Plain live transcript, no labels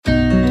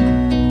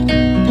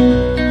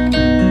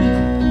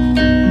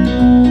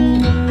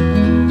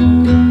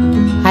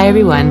Hi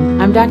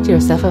everyone, I'm Dr.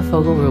 Yosefa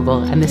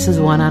Fogel-Rubel, and this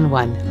is One on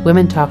One,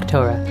 Women Talk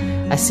Torah,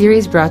 a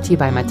series brought to you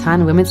by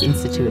Matan Women's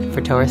Institute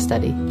for Torah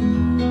Study.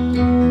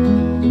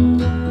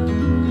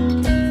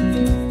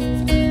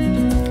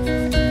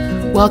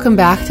 Welcome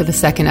back to the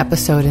second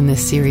episode in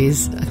this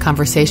series, a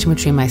conversation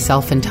between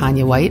myself and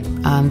Tanya White.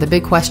 The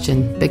big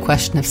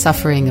question of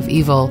suffering, of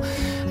evil,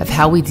 of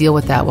how we deal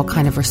with that, what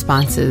kind of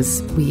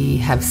responses we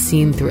have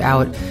seen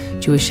throughout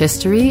Jewish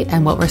history,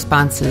 and what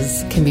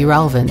responses can be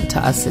relevant to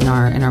us in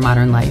our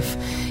modern life.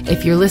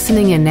 If you're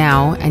listening in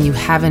now and you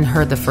haven't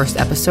heard the first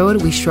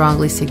episode, we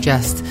strongly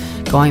suggest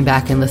going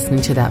back and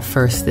listening to that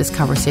first. This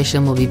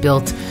conversation will be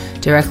built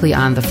directly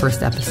on the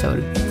first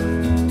episode.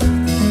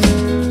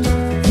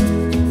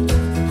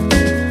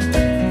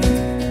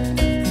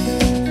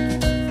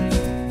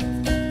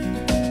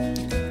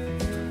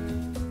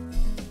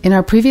 In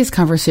our previous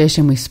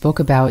conversation, we spoke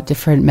about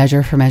different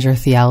measure-for-measure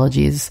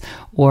theologies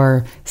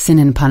or sin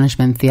and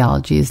punishment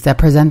theologies that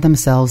present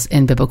themselves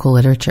in biblical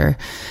literature.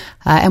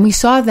 And we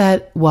saw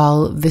that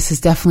while this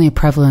is definitely a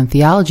prevalent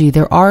theology,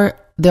 there are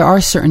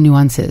certain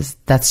nuances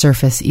that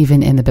surface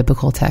even in the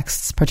biblical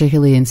texts,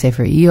 particularly in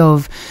Sefer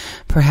Iyov,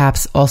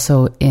 perhaps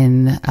also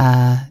in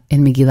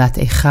Megillat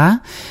Eicha.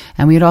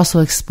 And we had also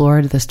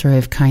explored the story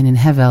of Cain and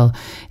Hevel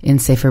in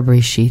Sefer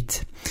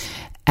Bereshit.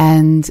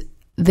 And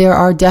there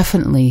are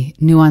definitely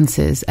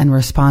nuances and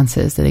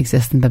responses that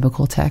exist in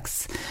biblical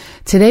texts.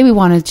 Today we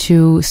wanted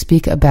to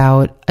speak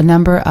about a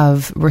number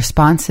of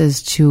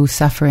responses to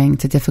suffering,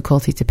 to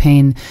difficulty, to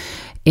pain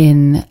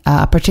in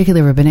a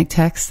particular rabbinic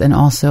text and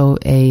also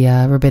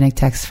a rabbinic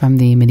text from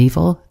the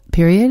medieval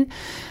period,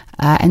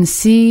 and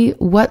see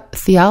what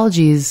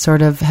theologies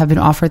sort of have been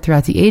offered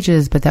throughout the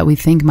ages, but that we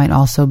think might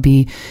also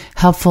be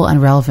helpful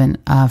and relevant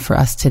for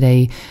us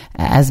today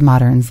as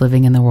moderns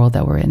living in the world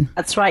that we're in.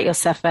 That's right,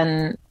 Yosef.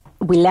 And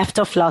we left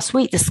off last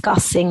week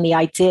discussing the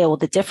idea or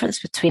the difference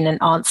between an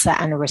answer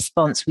and a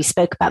response. We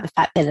spoke about the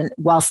fact that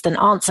whilst an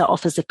answer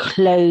offers a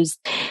closed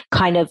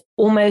kind of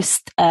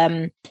almost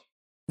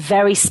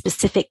very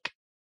specific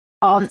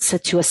answer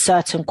to a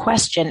certain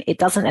question, it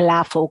doesn't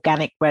allow for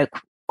organic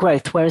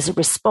growth, whereas a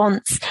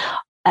response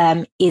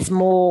is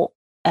more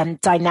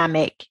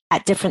dynamic.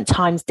 At different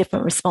times,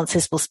 different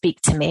responses will speak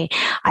to me.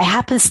 I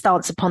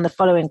happenstance upon the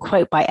following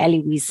quote by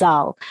Elie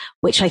Wiesel,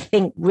 which I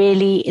think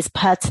really is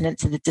pertinent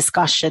to the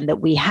discussion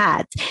that we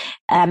had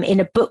in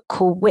a book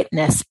called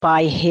Witness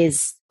by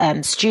his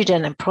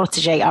student and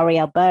protege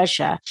Ariel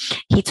Berger.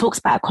 He talks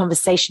about a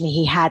conversation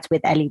he had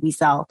with Elie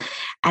Wiesel,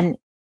 and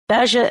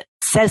Berger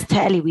says to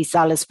Elie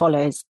Wiesel as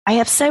follows: "I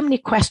have so many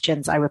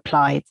questions," I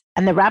replied,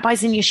 "and the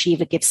rabbis in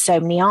yeshiva give so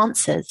many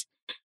answers.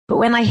 But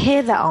when I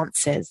hear the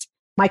answers,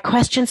 my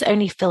questions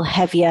only feel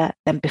heavier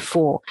than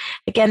before."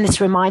 Again, this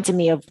reminded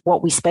me of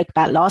what we spoke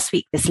about last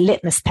week, this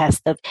litmus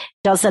test of,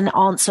 does an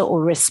answer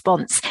or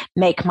response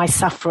make my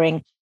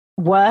suffering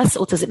worse,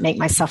 or does it make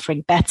my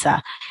suffering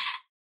better?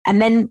 And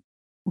then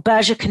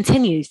Berger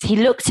continues, "He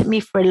looked at me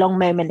for a long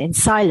moment in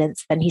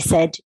silence. Then he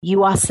said,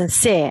 'You are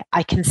sincere.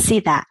 I can see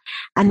that.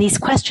 And these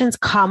questions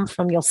come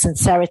from your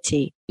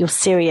sincerity, your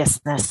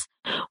seriousness.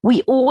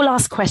 We all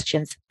ask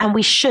questions, and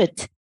we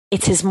should.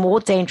 It is more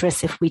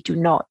dangerous if we do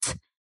not.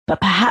 But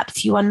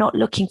perhaps you are not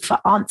looking for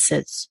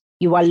answers.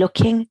 You are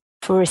looking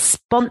for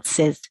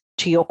responses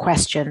to your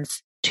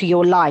questions, to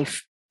your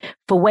life,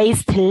 for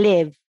ways to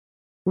live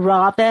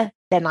rather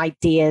than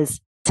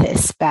ideas to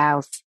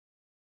espouse.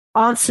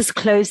 Answers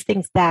close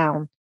things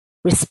down.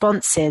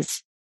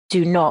 Responses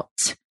do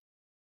not."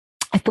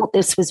 I thought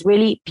this was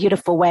really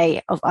beautiful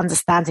way of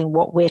understanding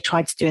what we're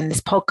trying to do in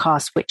this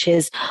podcast, which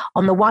is,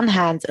 on the one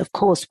hand, of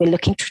course, we're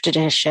looking to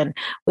tradition.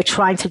 We're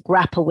trying to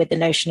grapple with the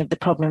notion of the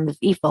problem of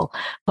evil.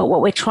 But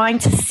what we're trying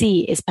to see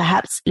is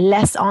perhaps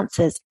less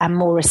answers and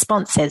more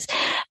responses.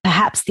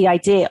 Perhaps the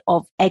idea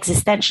of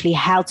existentially,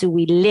 how do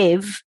we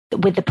live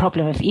with the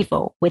problem of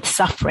evil, with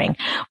suffering,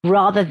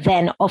 rather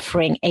than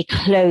offering a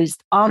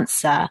closed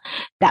answer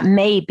that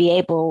may be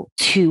able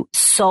to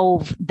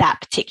solve that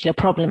particular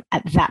problem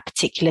at that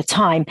particular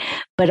time,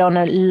 but on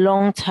a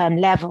long-term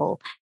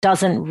level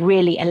doesn't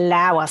really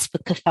allow us for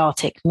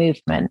cathartic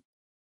movement.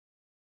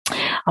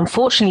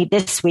 Unfortunately,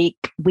 this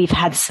week we've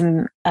had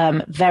some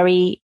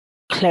very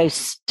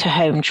close to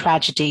home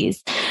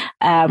tragedies.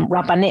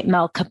 Rabbanit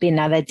Melka bin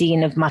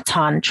Aladin of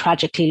Matan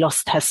tragically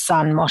lost her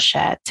son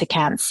Moshe to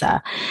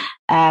cancer.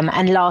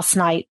 And last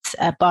night,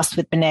 a bus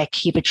with Bnei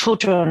Akiva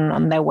children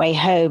on their way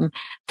home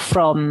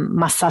from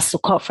Masa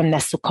Sukkot, from their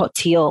Sukkot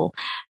Tiyul,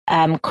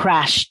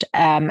 crashed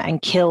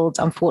and killed,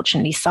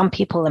 unfortunately, some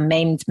people and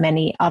maimed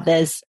many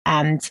others.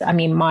 And I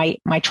mean,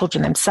 my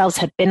children themselves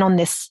had been on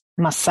this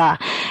Masa.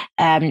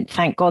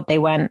 Thank God they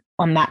weren't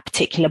on that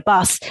particular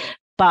bus.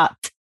 But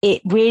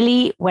it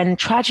really, when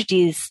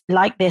tragedies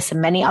like this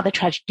and many other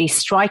tragedies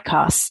strike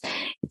us,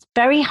 it's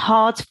very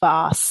hard for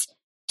us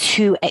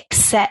to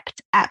accept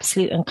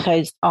absolute and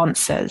closed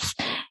answers.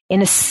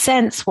 In a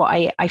sense, what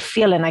I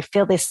feel, and I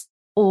feel this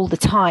all the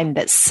time,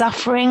 that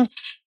suffering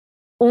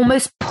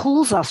almost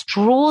pulls us,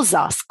 draws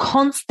us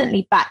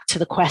constantly back to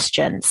the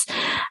questions.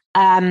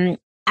 And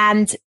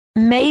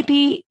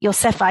maybe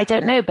Yosef, I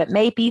don't know, but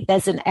maybe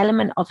there's an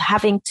element of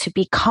having to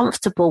be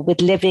comfortable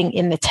with living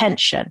in the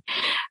tension.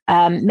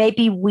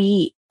 Maybe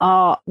we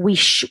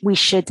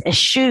should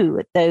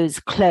eschew those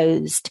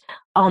closed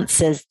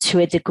answers to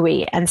a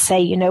degree and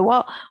say, you know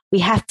what, we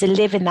have to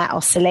live in that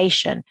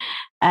oscillation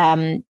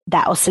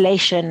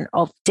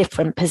of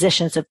different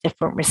positions, of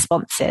different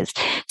responses.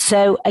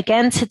 So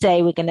again,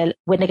 today we're going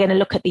to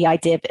look at the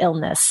idea of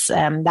illness.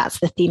 That's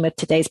the theme of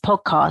today's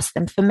podcast.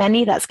 And for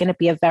many, that's going to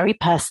be a very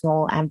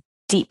personal and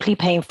deeply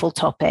painful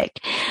topic.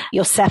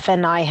 Yosef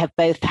and I have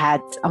both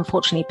had,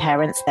 unfortunately,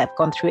 parents that have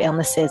gone through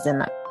illnesses,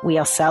 and we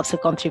ourselves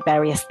have gone through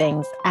various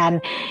things.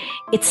 And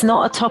it's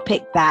not a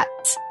topic that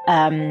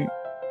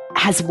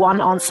has one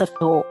answer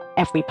for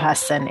every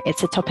person.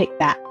 It's a topic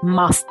that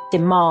must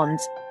demand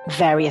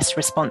various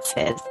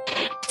responses.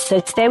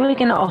 So today we're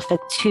going to offer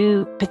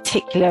two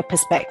particular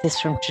perspectives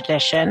from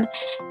tradition,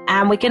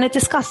 and we're going to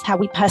discuss how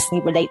we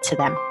personally relate to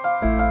them.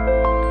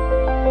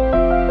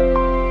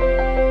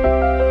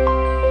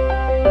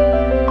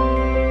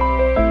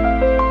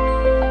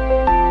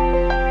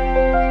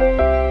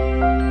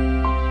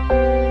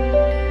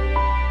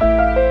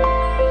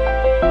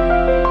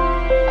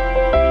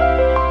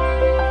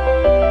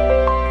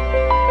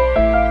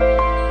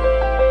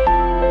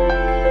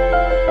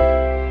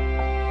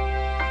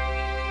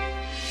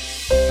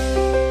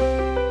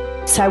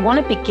 So I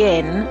want to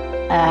begin.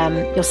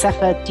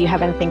 Yosefa, do you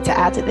have anything to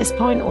add at this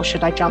point, or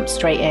should I jump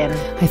straight in?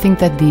 I think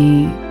that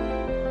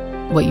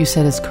what you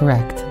said is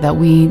correct, that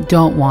we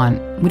don't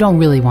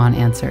really want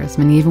answers.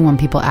 I mean, even when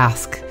people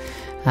ask,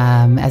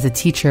 as a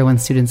teacher, when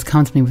students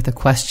come to me with a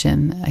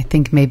question, I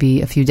think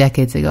maybe a few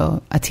decades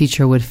ago, a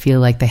teacher would feel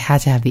like they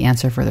had to have the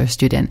answer for their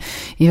student.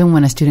 Even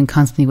when a student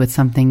comes to me with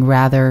something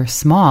rather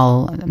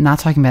small, I'm not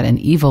talking about an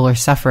evil or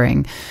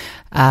suffering,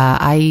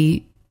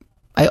 I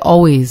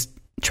always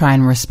try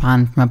and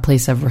respond from a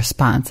place of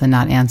response and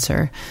not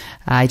answer.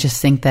 I just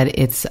think that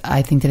it's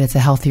a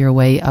healthier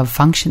way of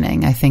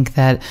functioning. I think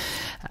that,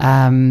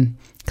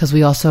 because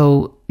we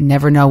also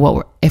never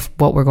know if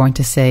what we're going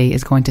to say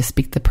is going to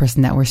speak to the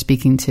person that we're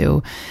speaking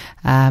to.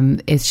 I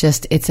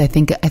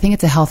think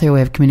it's a healthier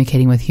way of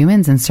communicating with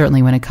humans. And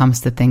certainly when it comes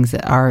to things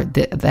that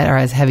are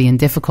as heavy and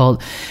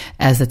difficult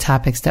as the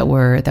topics that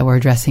we're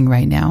addressing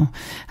right now.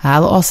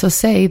 I'll also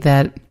say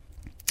that,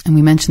 and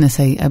we mentioned this,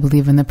 I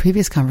believe, in the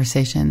previous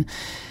conversation,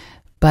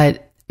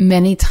 but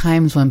many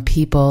times when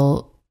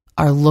people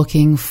are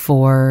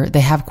they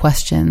have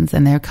questions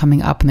and they're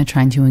coming up and they're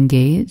trying to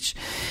engage,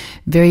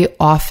 very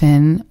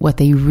often what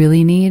they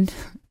really need,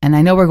 and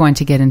I know we're going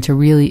to get into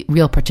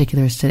real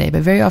particulars today,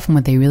 but very often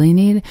what they really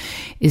need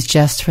is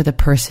just for the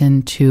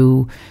person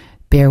to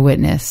bear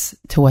witness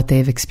to what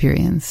they've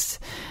experienced.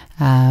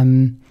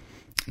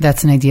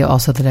 That's an idea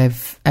also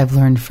that I've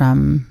learned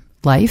from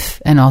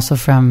life, and also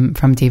from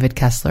David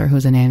Kessler,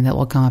 who's a name that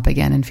will come up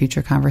again in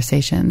future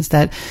conversations,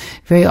 that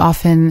very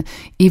often,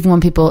 even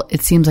when people,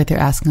 it seems like they're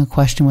asking a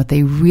question, what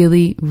they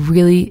really,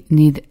 really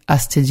need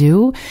us to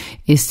do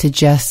is to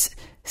just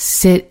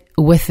sit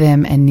with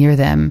them and near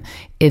them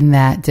in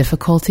that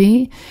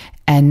difficulty,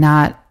 and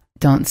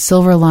don't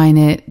silver line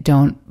it,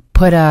 don't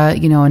put a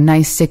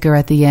nice sticker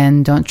at the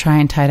end, don't try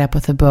and tie it up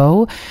with a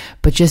bow,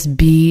 but just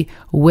be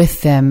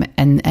with them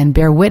and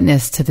bear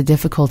witness to the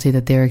difficulty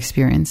that they're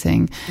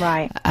experiencing.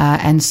 Right.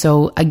 And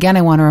so again,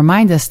 I want to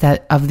remind us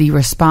that of the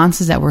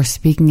responses that we're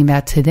speaking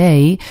about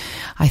today,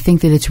 I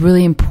think that it's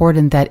really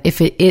important that if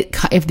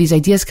these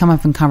ideas come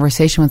up in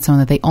conversation with someone,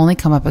 that they only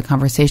come up in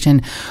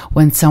conversation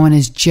when someone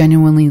is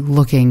genuinely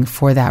looking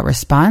for that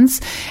response.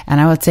 And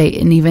I would say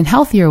an even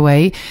healthier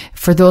way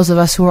for those of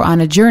us who are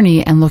on a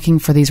journey and looking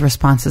for these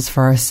responses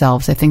for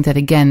ourselves. I think that,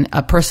 again,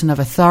 a person of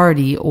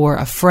authority or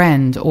a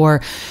friend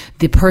or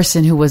the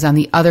person who was on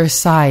the other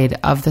side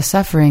of the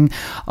suffering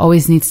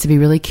always needs to be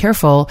really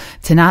careful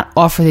to not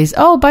offer these,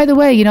 oh, by the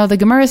way, the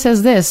Gemara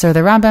says this or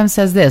the Rambam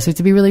says this. We have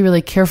to be really,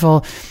 really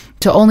careful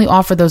to only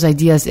offer those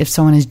ideas if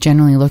someone is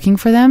genuinely looking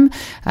for them.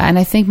 And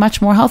I think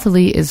much more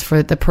healthily is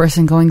for the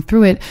person going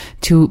through it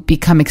to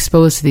become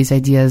exposed to these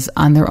ideas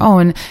on their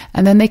own,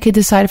 and then they could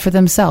decide for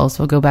themselves.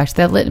 We'll go back to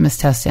that litmus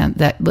test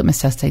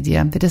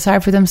idea. They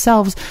decide for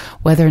themselves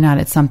whether or not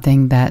it's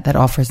something that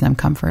offers them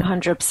comfort.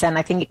 100%.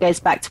 I think it goes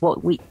back to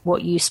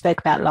what you spoke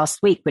about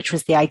last week, which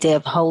was the idea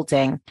of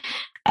holding,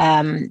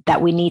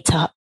 that we need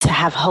to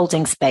have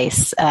holding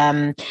space.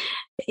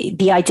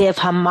 The idea of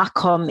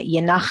hamakom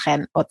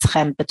yenachem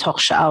otchem betoch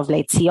sha'ar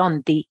v'lei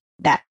Tzion,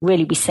 that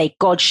really we say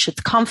God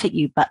should comfort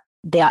you, but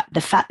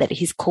the fact that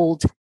he's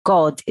called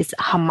God is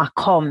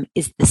hamakom,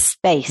 is the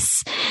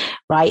space,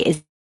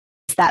 right?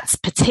 That's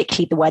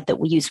particularly the word that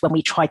we use when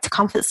we try to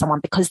comfort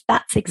someone, because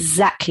that's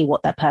exactly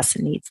what that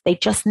person needs. They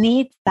just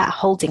need that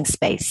holding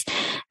space,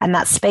 and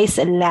that space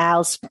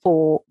allows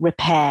for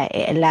repair.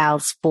 It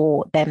allows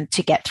for them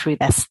to get through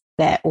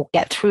or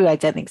get through, I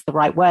don't think it's the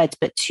right word,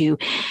 but to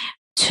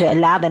to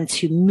allow them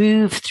to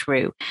move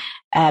through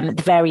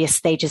the various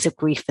stages of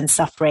grief and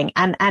suffering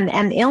and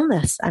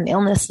illness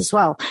as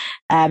well.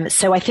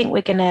 So I think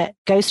we're going to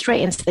go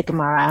straight into the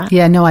Gemara.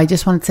 Yeah, no, I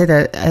just want to say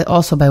that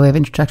also by way of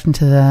introduction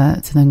to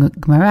the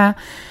Gemara,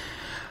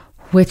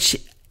 which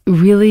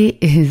really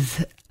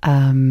is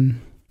in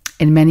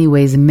many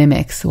ways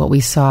mimics what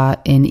we saw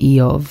in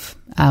Eov.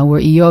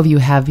 Where Eov, you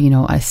have,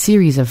 a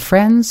series of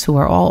friends who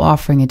are all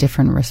offering a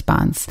different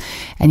response.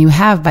 And you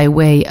have, by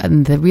way,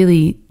 the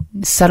really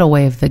subtle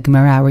way of the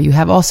Gemara, where you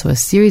have also a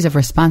series of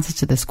responses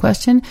to this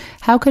question: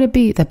 how could it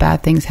be that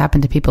bad things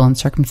happen to people in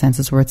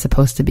circumstances where it's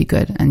supposed to be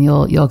good? And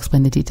you'll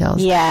explain the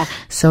details. Yeah.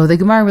 So the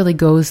Gemara really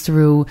goes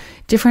through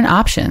different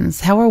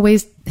options. How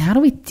do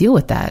we deal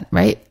with that,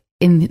 right?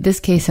 In this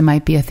case, it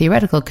might be a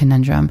theoretical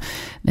conundrum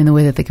in the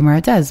way that the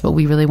Gemara does, but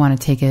we really want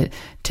to take it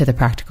to the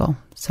practical.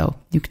 So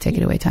you can take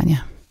it away,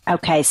 Tanya.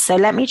 Okay, so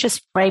let me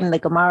just frame the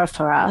Gemara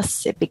for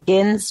us. It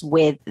begins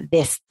with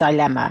this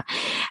dilemma.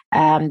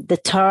 The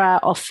Torah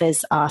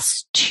offers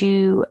us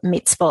 2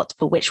 mitzvot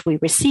for which we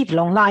receive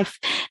long life.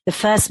 The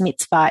first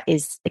mitzvah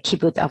is the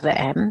Kibud Av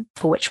V'em,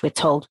 for which we're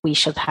told we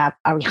should have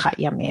Arichat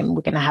Yamim.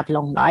 We're going to have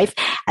long life.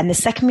 And the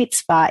second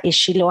mitzvah is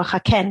Shiloach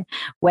HaKen,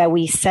 where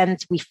we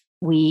send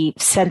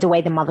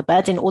away the mother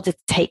bird in order to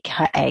take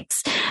her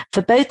eggs.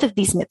 For both of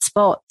these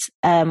mitzvot,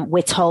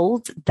 we're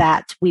told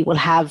that we will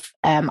have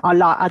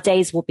our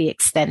days will be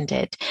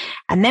extended.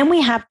 And then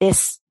we have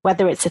this,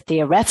 whether it's a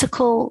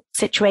theoretical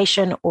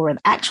situation or an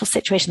actual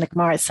situation, the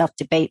Gemara itself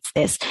debates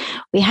this.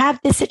 We have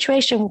this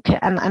situation,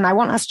 and I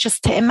want us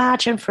just to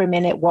imagine for a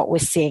minute what we're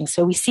seeing.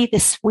 So we see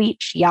this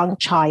sweet young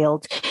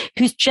child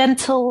who's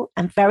gentle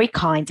and very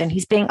kind, and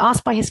he's being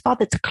asked by his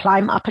father to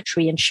climb up a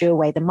tree and shoo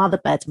away the mother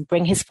bird and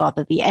bring his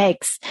father the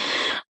eggs.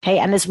 Okay,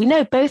 and as we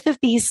know, both of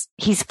these,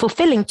 he's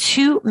fulfilling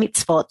 2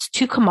 mitzvot,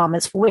 2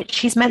 commandments for which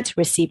he's meant to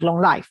receive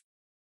long life.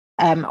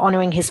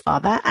 Honoring his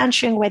father and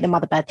shooing away the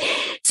mother bird.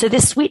 So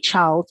this sweet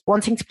child,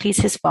 wanting to please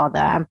his father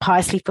and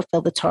piously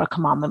fulfill the Torah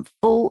commandment,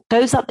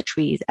 goes up the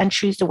trees and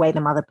shoos away the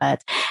mother bird.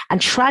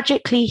 And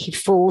tragically, he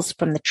falls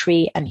from the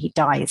tree and he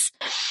dies.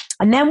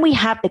 And then we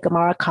have the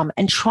Gemara come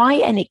and try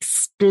and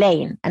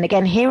explain. And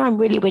again, here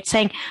we're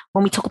saying,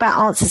 when we talk about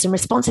answers and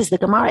responses, the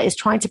Gemara is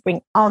trying to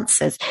bring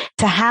answers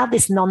to how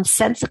this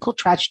nonsensical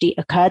tragedy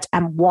occurred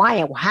and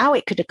why or how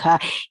it could occur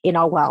in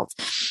our world.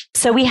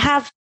 So we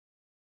have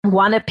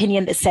one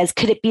opinion that says,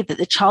 could it be that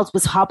the child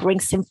was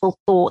harboring sinful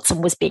thoughts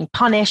and was being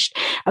punished?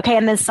 Okay.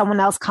 And then someone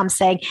else comes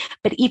saying,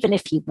 but even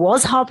if he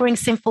was harboring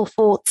sinful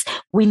thoughts,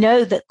 we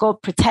know that God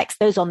protects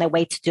those on their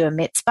way to do a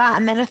mitzvah.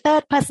 And then a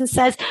third person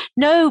says,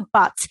 no,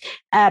 but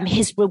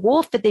his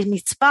reward for the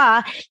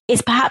mitzvah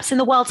is perhaps in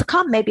the world to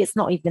come. Maybe it's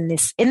not even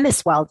in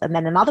this world. And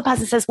then another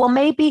person says, well,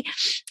 maybe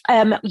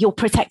you're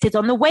protected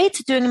on the way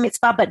to doing a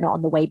mitzvah, but not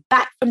on the way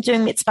back from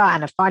doing mitzvah.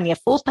 And finally, a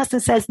fourth person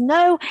says,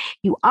 no,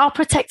 you are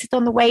protected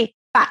on the way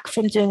back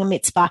from doing a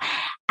mitzvah.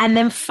 And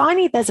then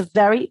finally, there's a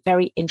very,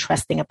 very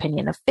interesting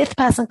opinion. A fifth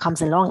person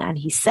comes along and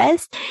he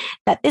says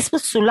that this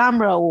was Sulam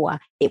Ra'ua.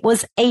 It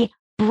was a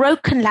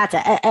broken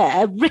ladder,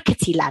 a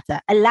rickety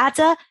ladder, a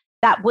ladder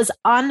that was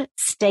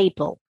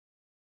unstable.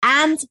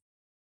 And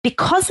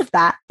because of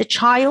that, the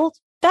child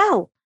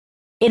fell.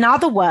 In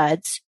other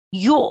words,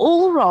 you're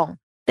all wrong.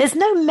 There's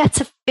no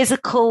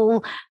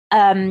metaphysical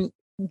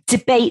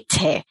debate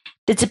here.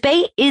 The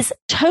debate is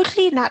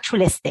totally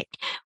naturalistic.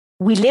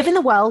 We live in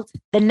the world,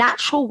 the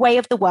natural way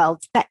of the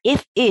world, that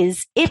if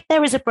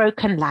there is a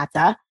broken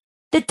ladder,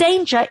 the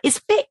danger is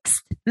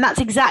fixed. And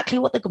that's exactly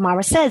what the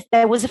Gemara says.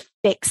 There was a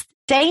fixed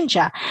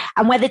danger.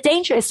 And where the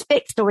danger is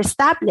fixed or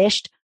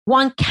established,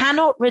 one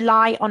cannot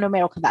rely on a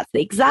miracle. That's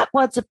the exact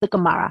words of the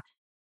Gemara.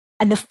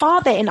 And the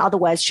father, in other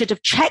words, should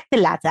have checked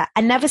the ladder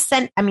and never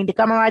sent, the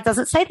Gemara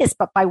doesn't say this,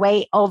 but by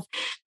way of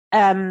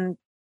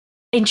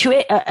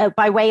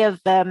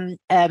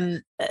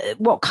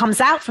what comes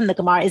out from the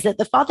Gemara is that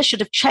the father should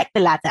have checked the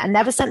ladder and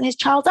never sent his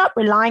child up,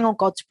 relying on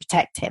God to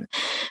protect him.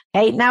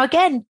 Okay. Now,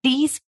 again,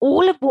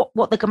 all of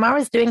what the Gemara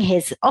is doing here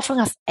is offering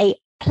us a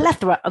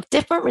plethora of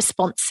different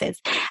responses,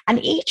 and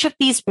each of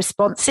these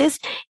responses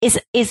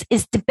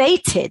is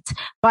debated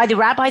by the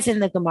rabbis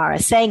in the Gemara,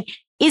 saying,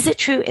 is it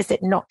true? Is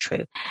it not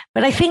true?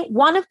 But I think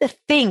one of the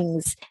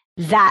things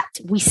that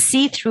we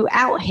see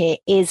throughout here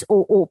is,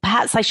 or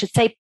perhaps I should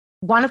say,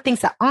 one of the things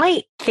that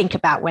I think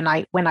about when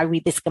I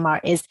read this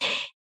Gemara is,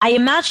 I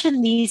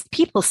imagine these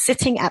people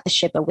sitting at the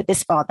Shiva with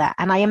this father,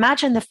 and I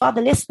imagine the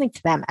father listening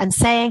to them and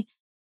saying,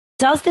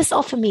 does this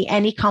offer me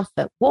any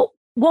comfort?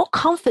 What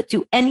comfort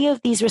do any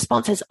of these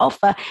responses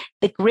offer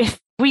the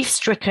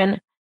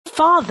grief-stricken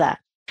father?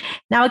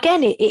 Now,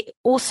 again,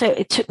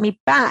 it took me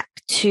back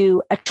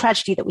to a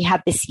tragedy that we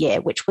had this year,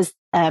 which was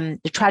the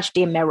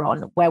tragedy in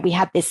Meron, where we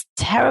had this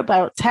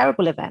terrible,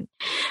 terrible event,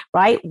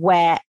 right?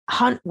 Where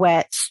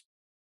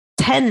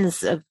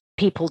tens of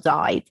people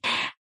died.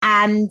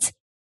 And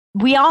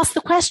we asked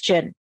the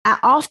question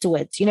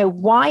afterwards,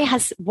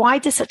 why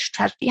does such a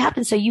tragedy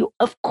happen? So you,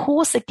 of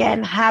course,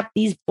 again, have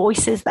these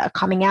voices that are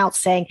coming out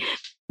saying,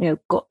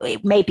 God,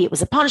 maybe it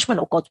was a punishment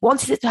or God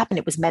wanted it to happen.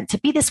 It was meant to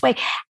be this way.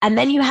 And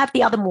then you have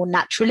the other more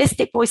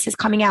naturalistic voices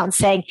coming out and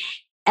saying,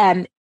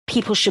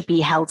 people should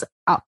be held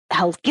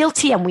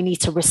guilty, and we need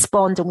to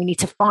respond, and we need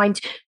to find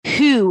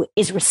who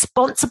is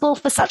responsible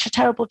for such a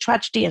terrible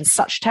tragedy and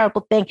such a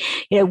terrible thing.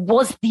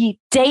 Was the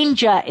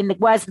danger, in the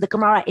words of the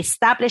Gemara,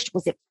 established?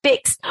 Was it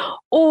fixed?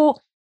 Or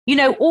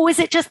is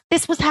it just,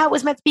 this was how it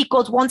was meant to be?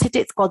 God wanted it.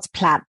 It's God's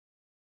plan.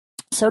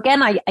 So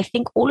again, I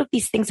think all of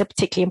these things are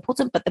particularly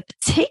important, but the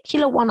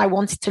particular one I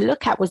wanted to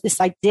look at was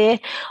this idea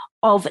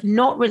of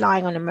not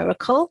relying on a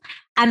miracle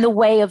and the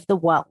way of the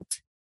world.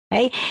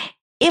 Okay.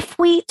 If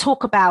we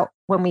talk about,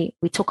 when we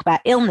talk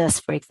about illness,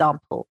 for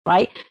example,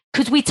 right,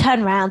 could we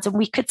turn around and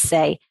we could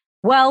say,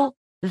 well,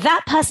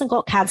 that person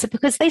got cancer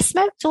because they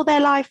smoked all their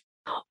life,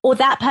 or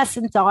that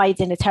person died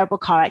in a terrible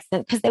car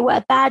accident because they were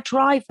a bad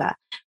driver,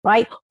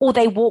 right? Or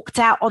they walked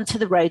out onto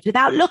the road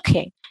without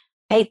looking.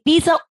 Okay,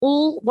 these are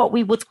all what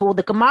we would call,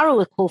 the Gemara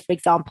would call, for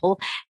example,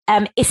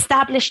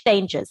 established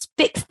dangers,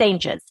 fixed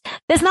dangers.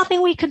 There's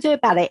nothing we can do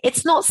about it.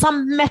 It's not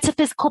some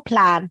metaphysical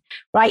plan,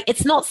 right?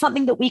 It's not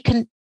something that we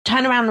can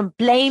turn around and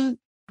blame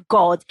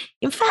God.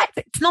 In fact,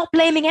 it's not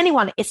blaming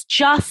anyone. It's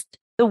just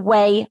the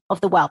way of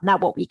the world. Now,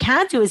 what we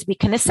can do is we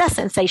can assess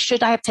and say,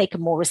 should I have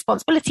taken more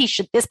responsibility?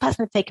 Should this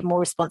person have taken more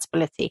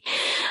responsibility?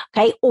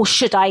 Okay. Or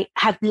should I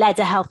have led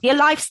a healthier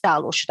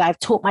lifestyle? Or should I have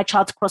taught my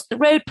child to cross the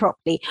road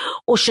properly?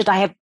 Or should I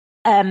have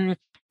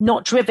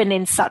not driven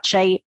in such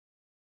a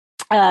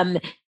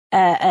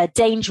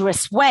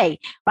dangerous way,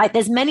 right?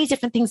 There's many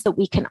different things that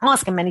we can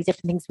ask and many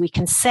different things we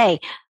can say.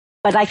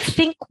 But I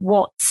think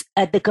what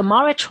the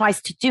Gemara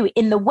tries to do,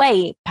 in the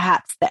way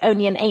perhaps that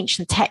only an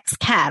ancient text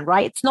can,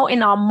 right? It's not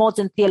in our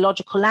modern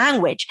theological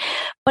language,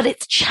 but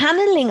it's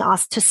channeling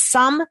us to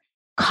some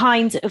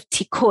kind of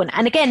tikkun.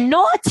 And again,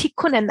 not a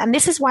tikkun, and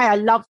this is why I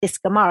love this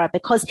Gemara,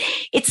 because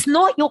it's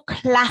not your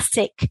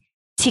classic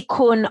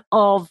tikkun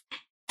of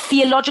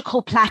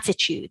theological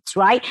platitudes,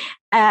 right?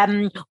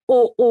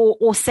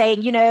 Or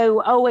saying,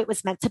 it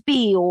was meant to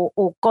be,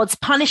 or God's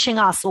punishing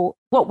us, or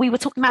what we were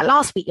talking about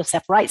last week,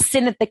 Yosef, right?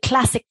 Sin, the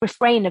classic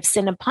refrain of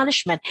sin and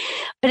punishment.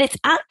 But it's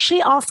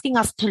actually asking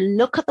us to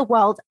look at the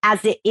world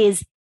as it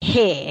is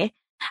here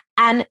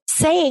and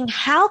saying,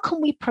 how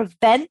can we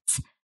prevent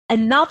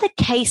another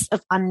case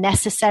of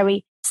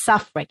unnecessary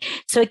suffering?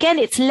 So again,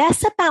 it's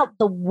less about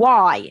the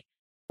why,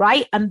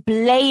 right? And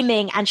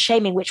blaming and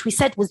shaming, which we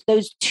said was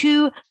those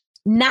two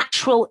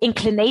natural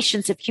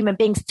inclinations of human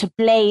beings, to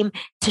blame,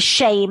 to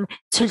shame,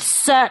 to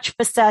search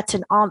for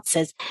certain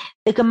answers.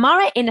 The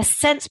Gemara, in a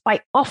sense,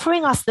 by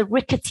offering us the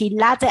rickety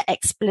ladder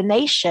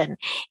explanation,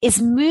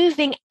 is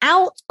moving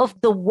out of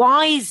the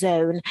why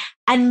zone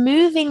and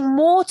moving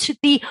more to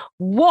the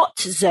what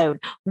zone.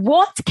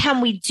 What can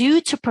we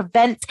do to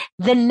prevent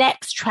the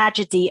next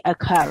tragedy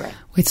occurring?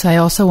 Wait, so I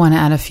also want to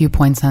add a few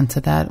points onto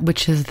that,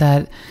 which is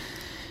that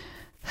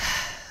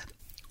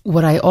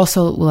what I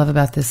also love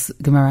about this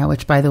Gemara,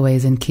 which by the way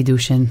is in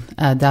Kiddushin,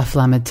 Daf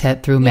Lamed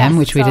Tet through Mem,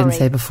 which we didn't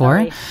say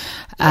before.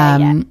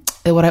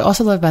 What I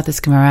also love about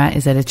this Gemara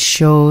is that it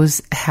shows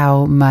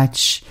how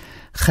much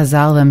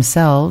Chazal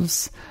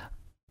themselves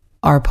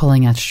are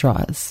pulling at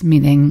straws,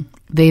 meaning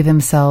they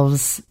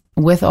themselves,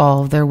 with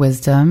all their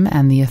wisdom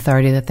and the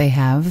authority that they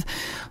have,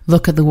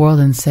 look at the world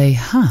and say,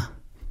 how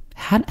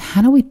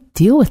do we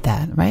deal with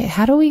that, right?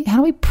 How do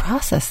we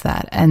process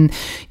that? And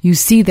you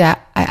see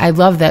that, I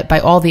love that by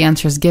all the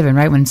answers given,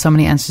 right? When so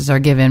many answers are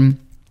given,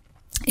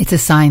 it's a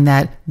sign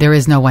that there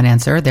is no one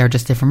answer. There are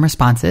just different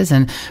responses,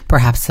 and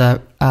perhaps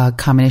a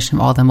combination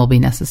of all of them will be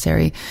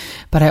necessary.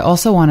 But I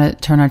also want to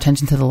turn our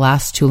attention to the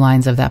last two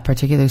lines of that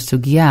particular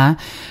sugya,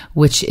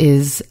 which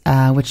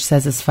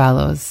says as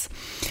follows.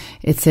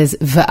 It says,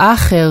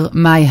 V'acher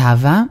mai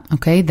hava,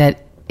 okay,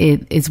 that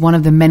it is one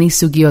of the many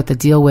sugiot that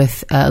deal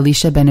with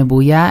Elisha ben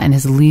Abuya and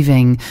his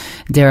leaving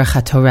Derech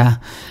HaTorah,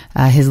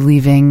 his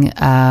leaving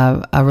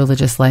a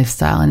religious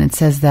lifestyle. And it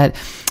says that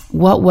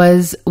what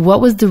was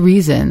the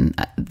reason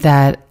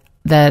that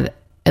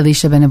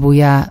Elisha ben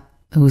Abuya,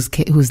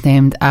 who's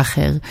named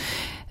Acher,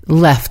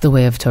 left the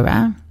way of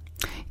Torah?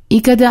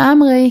 There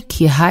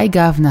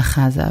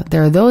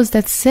are those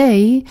that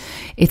say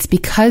it's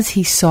because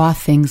he saw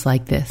things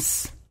like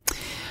this.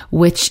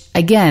 Which,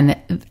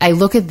 again, I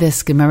look at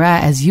this Gemara,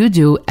 as you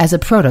do, as a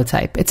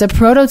prototype. It's a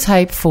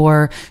prototype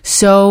for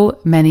so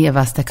many of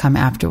us that come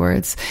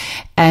afterwards.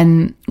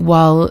 And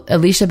while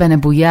Elisha ben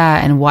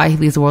Abuya and why he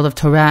leaves the world of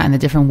Torah and the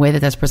different way that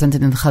that's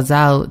presented in the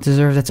Chazal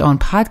deserves its own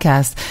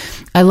podcast,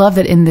 I love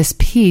that in this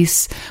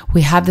piece, we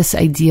have this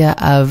idea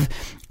of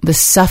the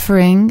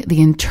suffering,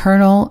 the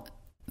internal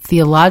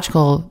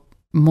theological,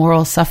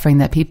 moral suffering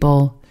that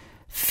people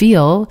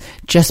feel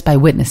just by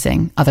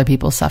witnessing other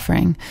people's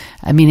suffering.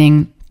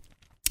 Meaning,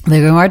 the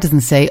Gemara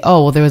doesn't say,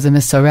 oh, well, there was a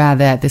Mesorah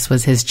that this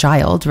was his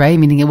child, right?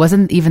 Meaning it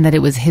wasn't even that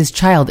it was his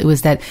child. It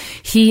was that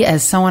he,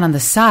 as someone on the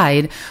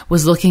side,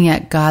 was looking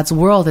at God's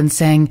world and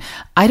saying,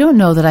 I don't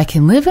know that I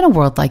can live in a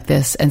world like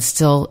this and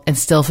still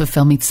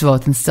fulfill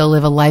mitzvot and still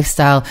live a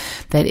lifestyle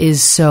that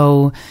is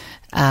so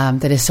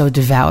that is so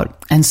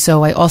devout. And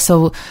so I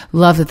also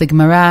love that the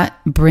Gemara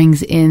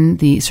brings in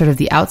the sort of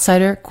the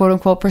outsider, quote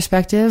unquote,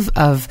 perspective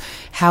of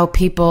how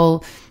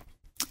people,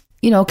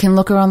 can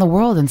look around the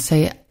world and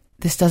say,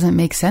 this doesn't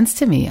make sense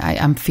to me.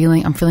 I'm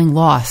feeling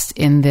lost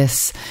in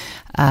this,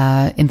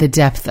 in the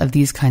depth of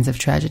these kinds of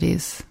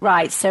tragedies.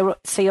 Right. So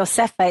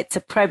Yosefa, it's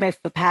a promo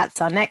for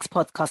perhaps our next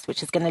podcast,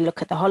 which is going to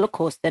look at the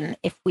Holocaust. And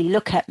if we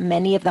look at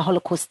many of the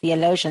Holocaust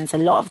theologians, a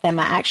lot of them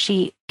are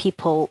actually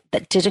people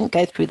that didn't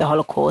go through the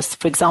Holocaust.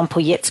 For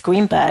example, Rabbi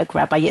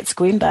Yitz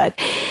Greenberg,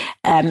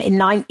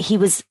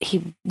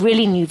 he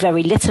really knew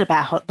very little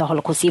about the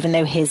Holocaust, even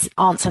though his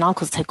aunts and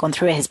uncles had gone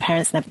through it. His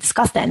parents never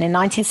discussed it. And in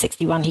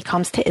 1961, he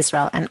comes to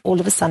Israel, and all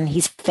of a sudden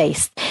he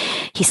sits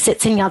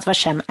in Yad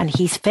Vashem, and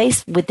he's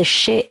faced with the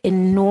sheer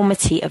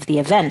enormity of the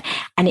event.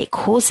 And it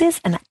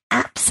causes an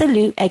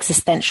absolute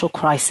existential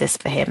crisis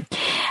for him,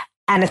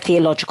 and a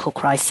theological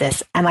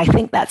crisis. And I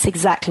think that's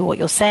exactly what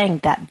you're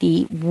saying, that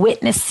the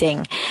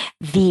witnessing,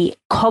 the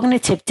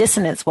cognitive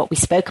dissonance, what we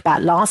spoke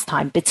about last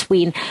time,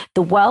 between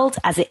the world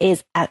as it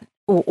is,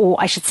 or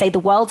I should say the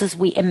world as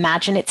we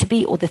imagine it to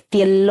be, or the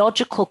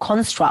theological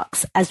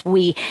constructs as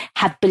we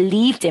have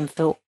believed in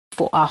for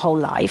our whole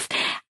life,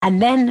 and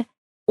then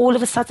all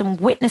of a sudden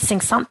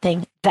witnessing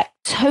something that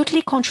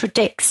totally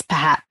contradicts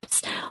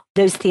perhaps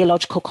those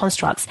theological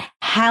constructs.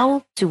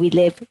 How do we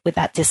live with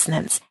that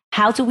dissonance?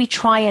 How do we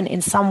try and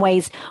in some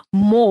ways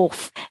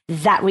morph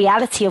that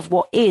reality of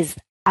what is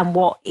and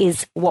what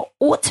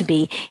ought to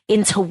be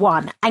into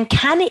one? And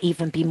can it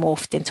even be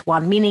morphed into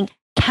one? Meaning,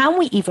 can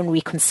we even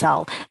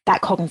reconcile that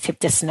cognitive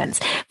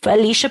dissonance? For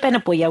Elisha ben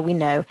Abuya, we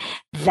know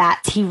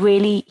that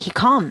he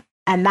can't.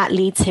 And that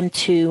leads him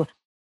to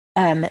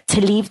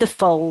leave the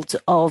fold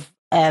of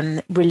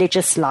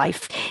religious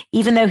life,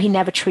 even though he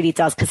never truly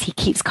does, because he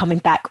keeps coming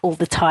back all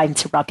the time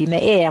to Rabbi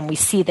Meir, and we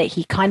see that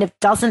he kind of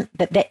doesn't,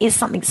 that there is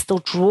something that still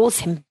draws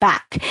him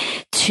back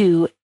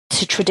to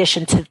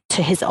tradition,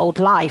 to his old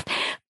life,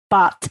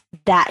 but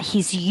that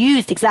he's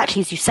used, exactly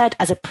as you said,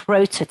 as a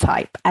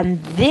prototype.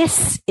 And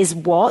this is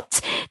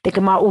what the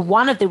Gemara, or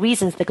one of the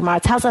reasons the Gemara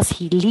tells us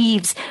he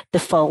leaves the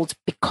fold,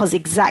 because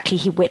exactly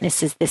he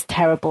witnesses this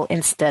terrible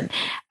incident,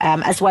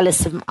 as well as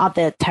some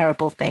other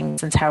terrible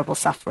things and terrible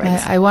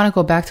sufferings. I want to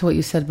go back to what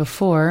you said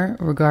before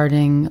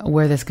regarding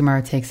where this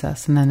Gemara takes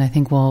us, and then I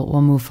think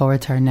we'll move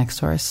forward to our next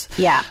source.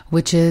 Yeah.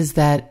 Which is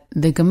that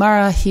the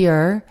Gemara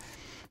here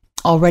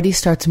already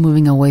starts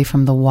moving away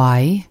from the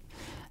why,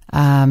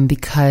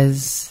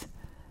 because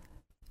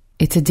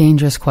it's a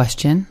dangerous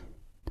question.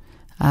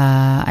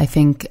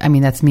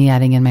 That's me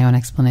adding in my own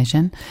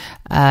explanation.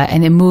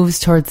 And it moves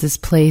towards this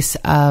place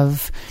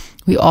of,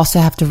 we also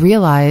have to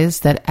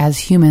realize that as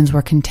humans,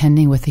 we're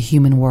contending with the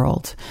human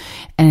world.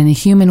 And in a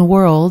human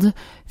world,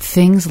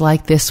 things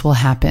like this will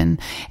happen.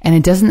 And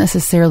it doesn't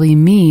necessarily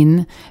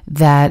mean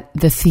that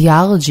the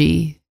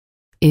theology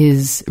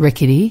is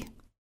rickety.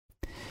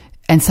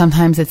 And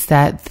sometimes it's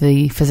that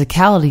the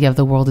physicality of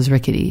the world is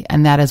rickety,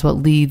 and that is what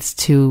leads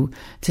to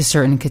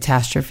certain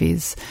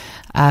catastrophes.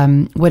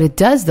 What it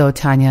does, though,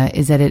 Tanya,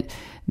 is that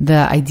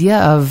the idea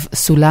of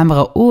sulam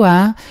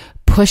ra'ua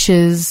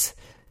pushes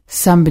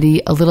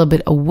somebody a little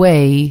bit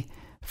away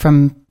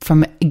from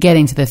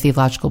getting to the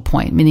theological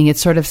point, meaning it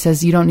sort of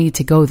says you don't need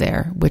to go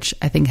there, which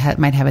I think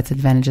might have its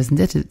advantages and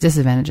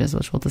disadvantages,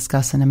 which we'll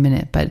discuss in a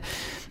minute. But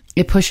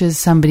it pushes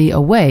somebody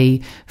away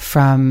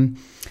from,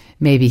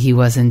 maybe he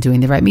wasn't doing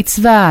the right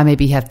mitzvah,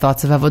 maybe he had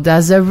thoughts of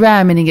avodah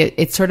zarah, meaning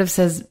it sort of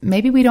says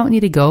maybe we don't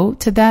need to go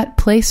to that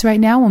place right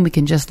now, when we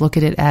can just look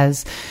at it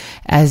as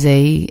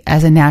a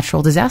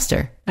natural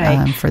disaster,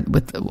 right,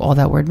 with all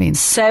that word means.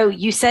 So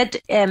you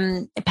said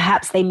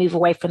perhaps they move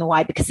away from the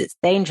why because it's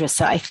dangerous.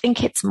 So I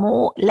think it's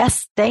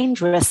less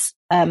dangerous.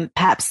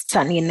 Perhaps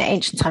certainly in the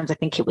ancient times, I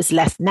think it was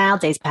less.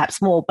 Nowadays,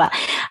 perhaps more. But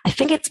I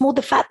think it's more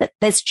the fact that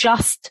there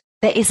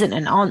isn't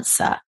an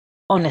answer.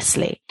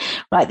 Honestly,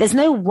 right? There's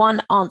no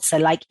one answer.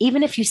 Like,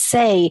 even if you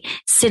say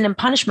sin and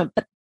punishment,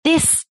 but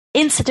this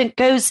incident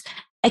goes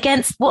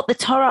against what the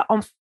Torah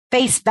on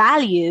face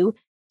value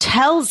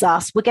tells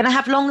us we're going to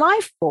have long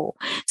life for.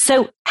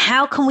 So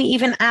how can we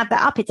even add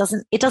that up? It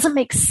doesn't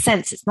make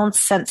sense. It's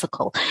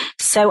nonsensical.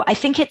 So I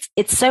think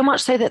it's so much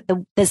so that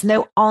there's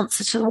no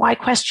answer to the why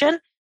question.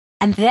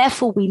 And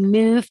therefore we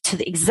move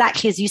to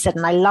exactly as you said.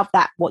 And I love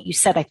that, what you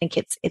said. I think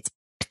it's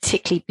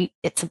particularly,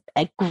 it's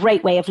a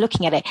great way of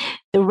looking at it.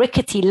 The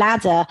rickety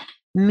ladder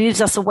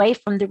moves us away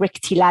from the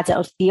rickety ladder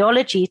of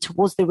theology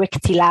towards the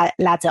rickety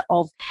ladder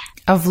of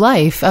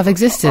life, of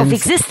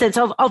existence,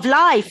 of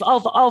life,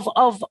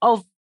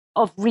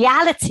 of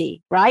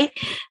reality, right?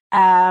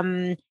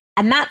 And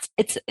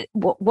it's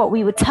what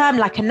we would term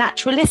like a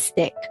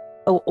naturalistic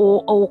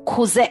or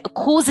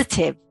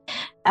causative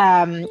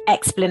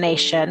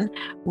explanation,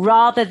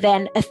 rather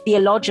than a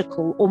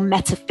theological or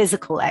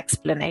metaphysical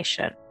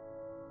explanation.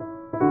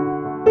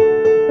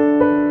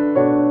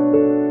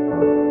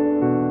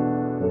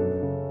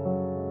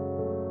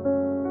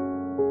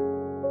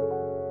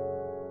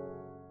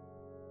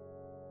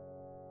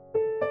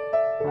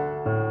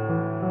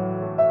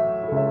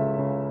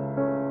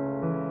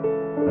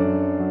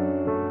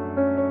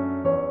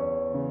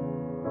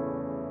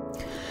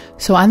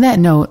 So on that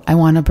note, I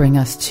want to bring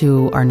us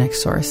to our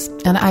next source.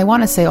 And I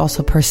want to say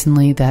also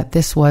personally that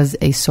this was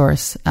a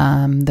source, the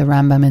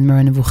Rambam in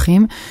Moreh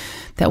Nevuchim,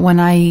 that when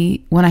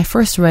I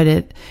first read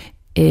it,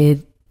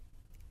 it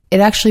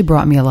actually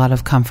brought me a lot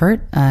of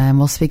comfort. And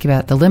we'll speak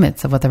about the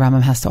limits of what the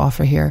Rambam has to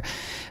offer here.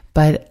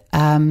 But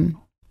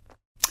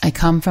I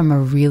come from a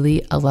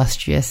really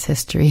illustrious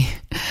history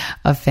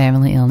of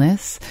family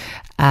illness.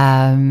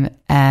 And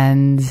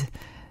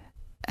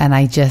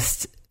I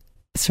just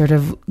sort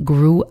of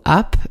grew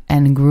up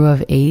and grew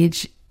of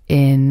age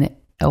in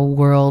a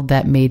world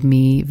that made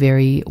me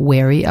very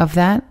wary of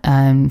that,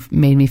 and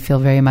made me feel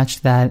very much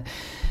that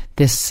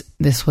this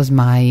is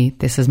my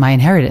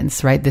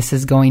inheritance, right? This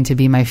is going to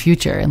be my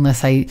future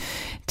unless I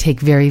take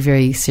very,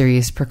 very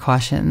serious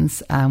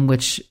precautions,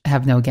 which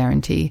have no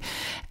guarantee.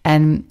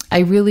 And I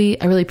really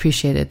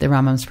appreciated the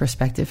Rambam's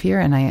perspective here.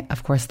 And I,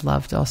 of course,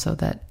 loved also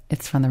that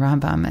it's from the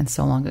Rambam and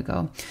so long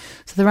ago.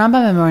 So the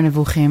Rambam in Moreh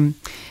Nevuchim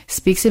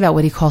speaks about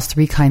what he calls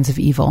 3 kinds of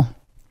evil.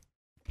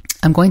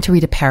 I'm going to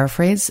read a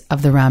paraphrase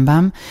of the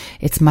Rambam.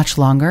 It's much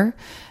longer.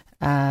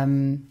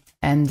 And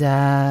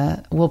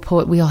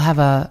we'll have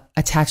a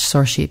attached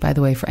source sheet, by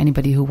the way, for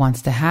anybody who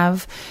wants to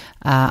have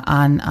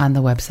on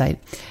the website.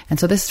 And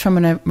so this is from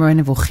Moreh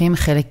Nevuchim,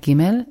 Chelek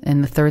Gimel,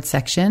 in the 3rd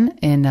section,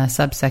 in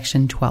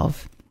subsection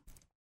 12.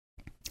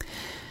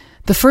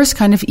 The first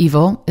kind of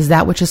evil is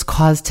that which is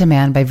caused to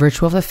man by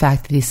virtue of the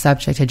fact that he's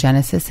subject to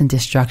genesis and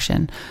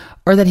destruction,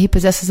 or that he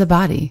possesses a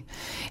body.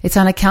 It's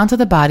on account of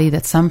the body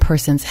that some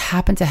persons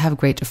happen to have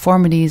great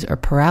deformities or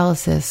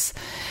paralysis.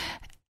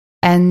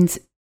 And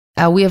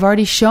we have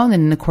already shown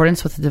that in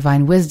accordance with the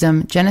divine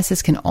wisdom,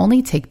 genesis can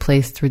only take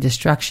place through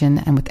destruction,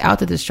 and without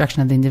the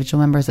destruction of the individual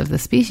members of the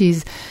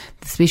species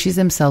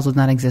themselves would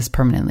not exist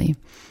permanently.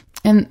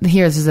 And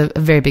here, this is a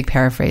very big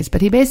paraphrase,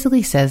 but he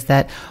basically says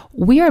that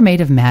we are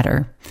made of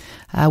matter.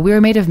 We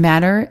are made of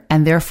matter,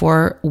 and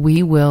therefore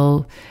we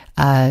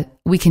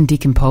can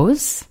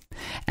decompose,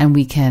 and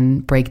we can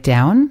break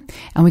down,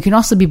 and we can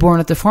also be born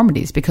with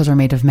deformities because we're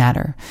made of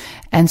matter.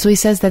 And so he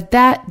says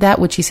that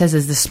which he says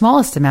is the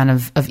smallest amount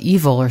of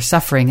evil or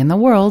suffering in the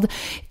world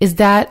is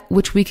that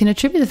which we can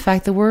attribute to the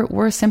fact that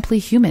we're simply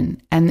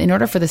human. And in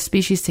order for the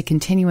species to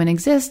continue and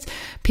exist,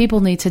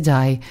 people need to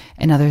die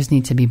and others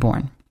need to be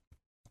born.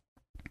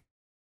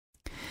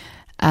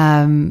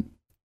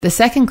 The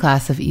second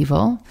class of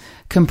evil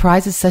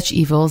comprises such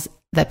evils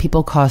that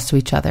people cause to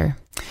each other,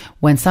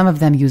 when some of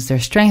them use their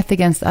strength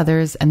against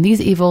others, and these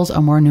evils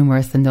are more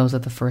numerous than those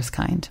of the first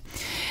kind.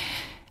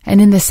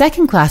 And in the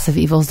second class of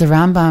evils, the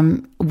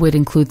Rambam would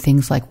include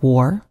things like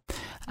war,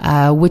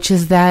 which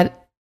is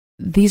that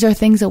these are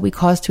things that we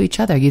cause to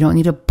each other. You don't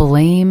need to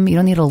blame, you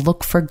don't need to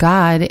look for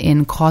God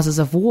in causes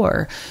of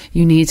war.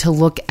 You need to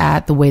look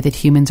at the way that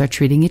humans are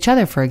treating each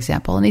other, for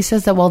example. And he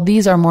says that while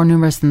these are more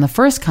numerous than the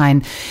first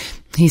kind,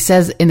 he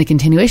says in the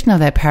continuation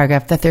of that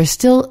paragraph that there's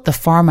still the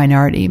far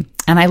minority.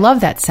 And I love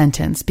that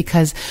sentence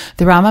because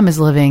the Rambam is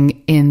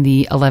living in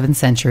the 11th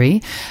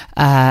century,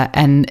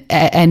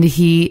 and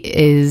he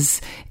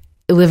is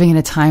living in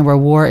a time where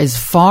war is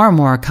far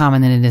more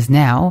common than it is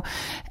now.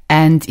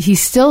 And he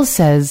still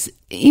says,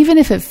 even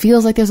if it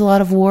feels like there's a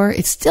lot of war,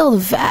 it's still the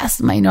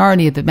vast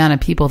minority of the amount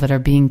of people that are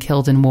being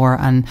killed in war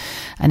on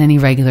any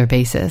regular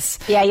basis.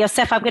 Yeah,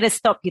 Yosef, I'm going to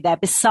stop you there.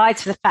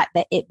 Besides the fact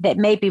that it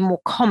may be more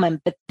common,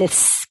 but the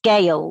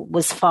scale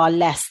was far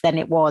less than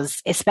it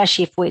was,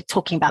 especially if we're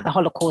talking about the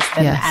Holocaust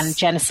and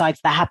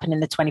genocides that happened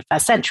in the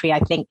 21st century. I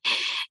think,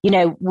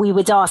 we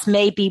would ask,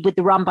 maybe would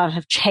the Rambam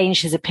have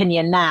changed his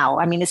opinion now?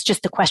 I mean, it's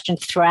just a question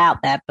to throw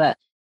out there, but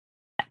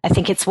I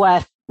think it's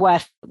worth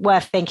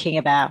thinking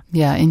about.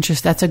 Yeah,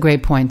 interesting. That's a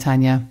great point,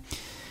 Tanya.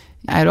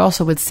 I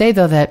also would say,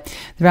 though, that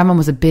the Rambam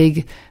was a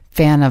big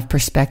fan of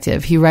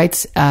perspective. He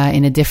writes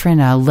in a different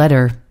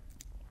letter,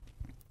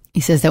 he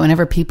says that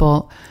whenever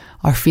people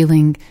are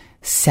feeling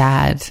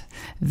sad,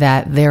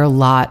 that their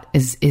lot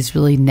is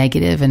really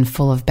negative and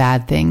full of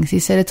bad things, he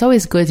said it's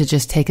always good to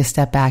just take a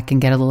step back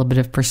and get a little bit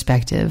of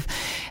perspective,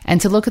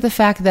 and to look at the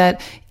fact that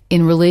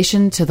in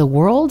relation to the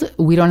world,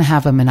 we don't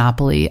have a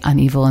monopoly on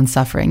evil and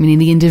suffering, meaning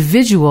the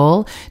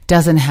individual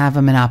doesn't have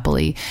a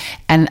monopoly.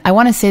 And I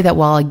want to say that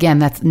while, again,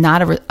 that's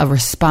not a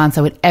response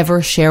I would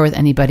ever share with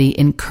anybody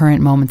in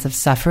current moments of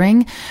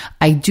suffering,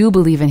 I do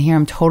believe, and here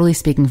I'm totally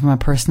speaking from a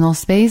personal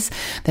space,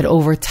 that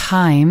over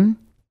time,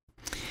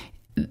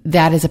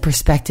 that is a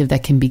perspective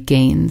that can be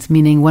gained,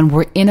 meaning when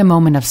we're in a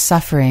moment of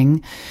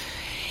suffering,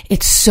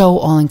 it's so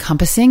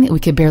all-encompassing, we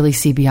could barely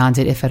see beyond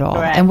it, if at all.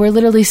 Right. And we're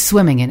literally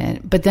swimming in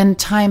it. But then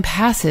time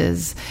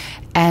passes,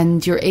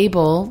 and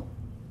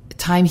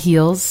time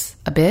heals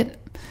a bit,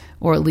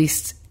 or at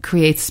least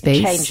creates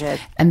space,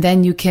 and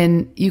then you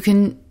can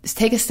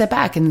take a step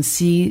back and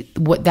see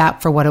what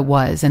it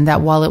was, and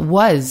that while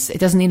it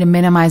doesn't need to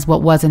minimize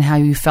what was and how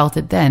you felt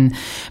it then,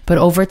 but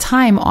over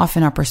time,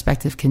 often our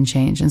perspective can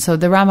change. And so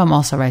the Rambam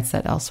also writes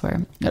that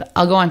elsewhere.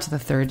 I'll go on to the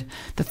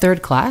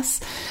third class.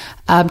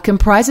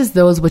 Comprises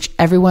those which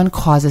everyone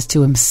causes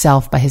to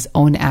himself by his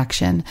own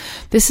action.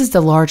 This is the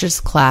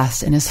largest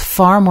class and is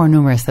far more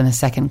numerous than the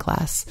second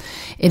class.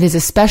 It is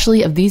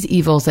especially of these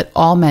evils that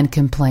all men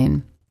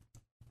complain.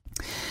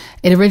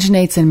 It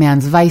originates in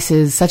man's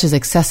vices, such as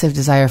excessive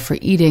desire for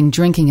eating,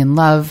 drinking, and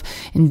love,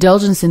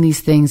 indulgence in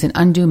these things in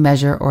undue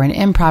measure or in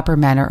improper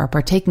manner, or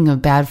partaking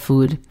of bad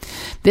food.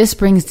 This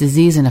brings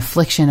disease and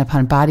affliction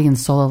upon body and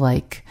soul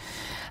alike.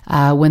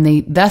 When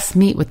they thus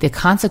meet with the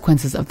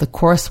consequences of the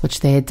course which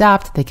they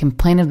adopt, they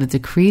complain of the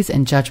decrees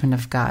and judgment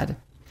of God.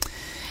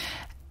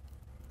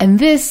 And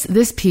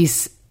this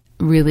piece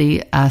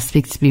really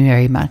speaks to me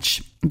very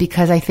much,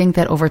 because I think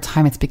that over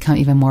time it's become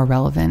even more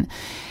relevant.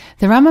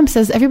 The Rambam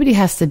says everybody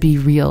has to be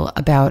real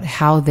about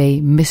how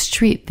they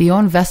mistreat the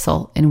own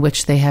vessel in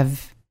which they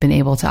have been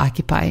able to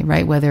occupy,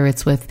 right? Whether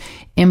it's with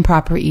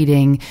improper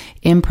eating,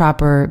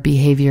 improper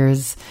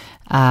behaviors,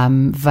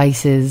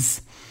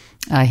 vices.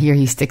 Here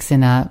he sticks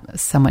in a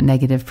somewhat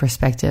negative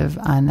perspective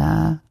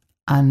on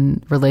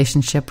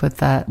relationship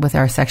with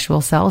our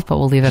sexual selves, but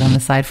we'll leave it on the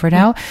side for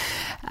now.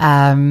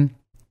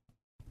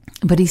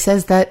 But he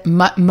says that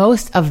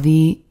most of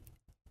the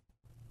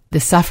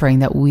suffering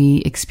that we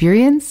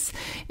experience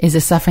is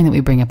the suffering that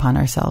we bring upon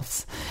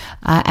ourselves.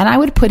 And I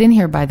would put in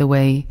here, by the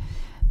way,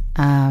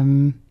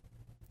 that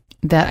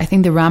I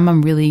think the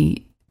Rambam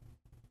really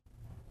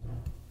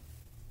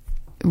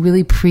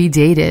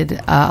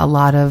predated a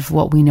lot of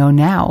what we know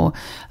now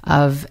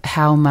of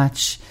how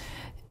much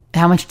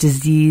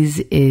disease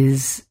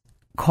is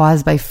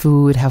caused by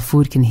food, how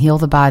food can heal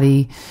the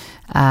body,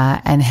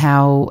 and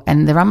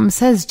the Rambam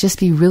says, just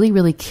be really,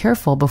 really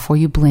careful before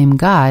you blame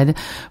God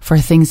for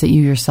things that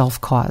you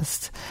yourself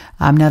caused.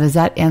 Now, does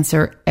that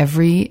answer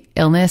every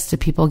illness? Do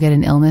people get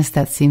an illness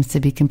that seems to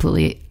be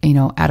completely,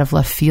 out of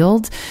left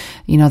field?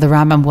 The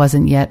Rambam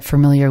wasn't yet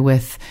familiar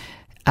with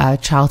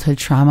childhood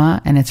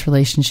trauma and its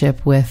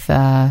relationship with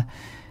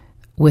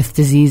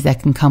disease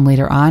that can come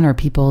later on, or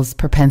people's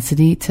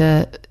propensity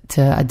to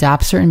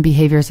adopt certain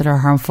behaviors that are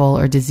harmful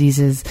or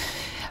diseases.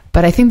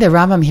 But I think the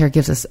Rambam here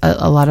gives us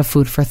a lot of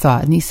food for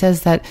thought. And he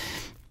says that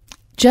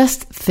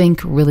just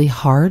think really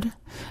hard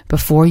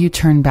before you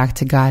turn back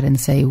to God and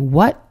say,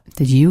 what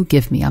did you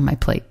give me on my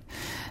plate?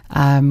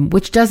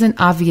 Which doesn't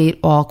obviate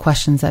all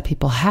questions that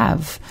people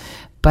have.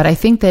 But I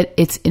think that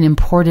it's an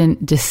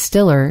important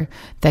distiller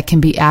that can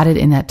be added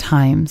in at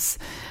times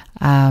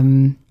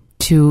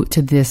to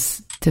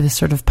this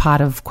sort of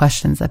pot of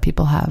questions that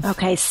people have.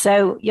 Okay,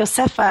 so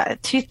Yosefa,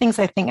 two things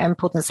I think are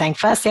important saying.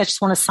 Firstly, I just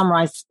want to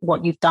summarize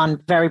what you've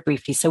done very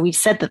briefly. So we've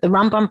said that the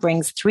Rambam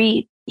brings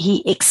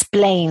he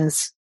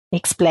explains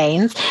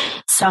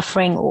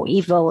suffering or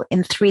evil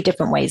in three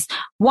different ways.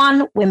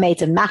 One, we're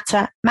made of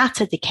matter.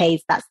 Matter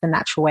decays. That's the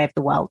natural way of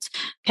the world.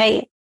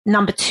 Okay.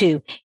 Number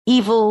two,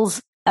 evil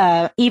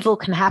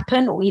can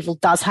happen, or evil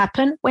does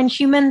happen when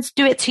humans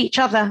do it to each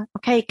other.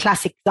 Okay.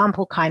 Classic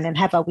example, Cain and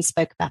Hevel, we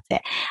spoke about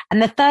it.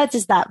 And the third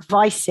is that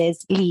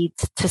vices lead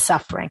to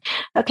suffering.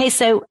 Okay.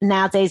 So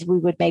nowadays we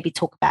would maybe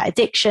talk about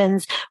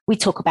addictions. We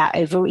talk about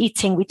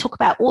overeating. We talk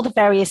about all the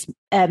various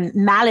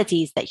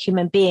maladies that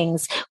human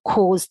beings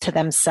cause to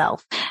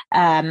themselves,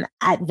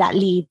 that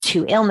lead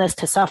to illness,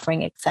 to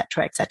suffering, et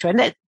cetera, et cetera.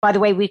 And by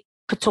the way, we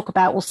could talk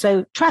about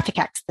also traffic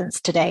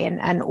accidents today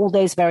and all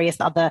those various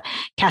other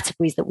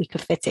categories that we could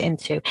fit it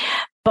into.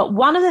 But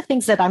one of the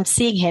things that I'm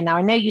seeing here now,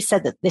 I know you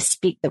said that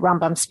the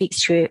Rambam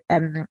speaks to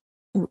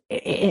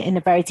in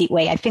a very deep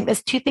way. I think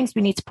there's two things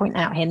we need to point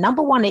out here.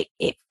 Number one,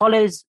 it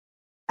follows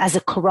as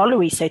a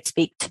corollary, so to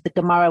speak, to the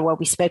Gemara, where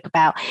we spoke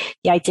about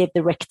the idea of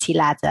the rickety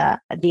ladder,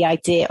 the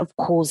idea of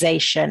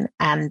causation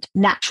and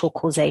natural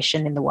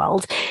causation in the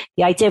world,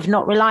 the idea of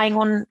not relying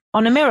on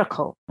a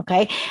miracle.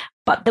 Okay.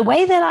 But the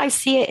way that I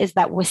see it is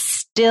that we're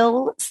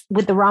still,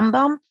 with the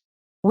Rambam,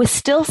 we're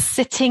still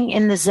sitting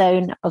in the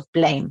zone of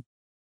blame.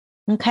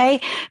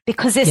 Okay?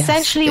 Because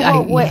essentially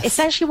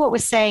what we're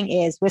saying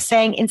is, we're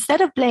saying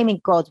instead of blaming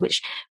God,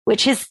 which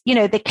is,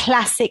 the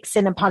classic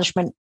sin and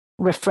punishment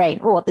refrain,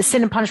 or the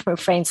sin and punishment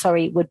refrain,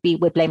 would be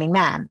we're blaming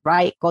man,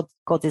 right?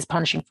 God is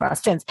punishing for our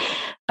sins.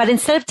 But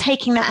instead of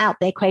taking that out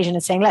the equation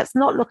and saying, let's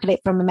not look at it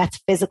from a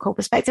metaphysical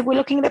perspective, we're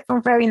looking at it from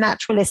a very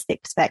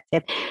naturalistic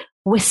perspective.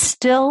 We're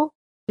still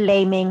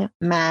blaming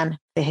man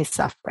for his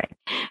suffering.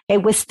 Okay,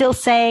 we're still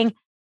saying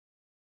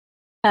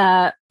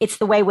it's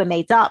the way we're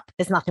made up.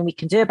 There's nothing we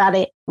can do about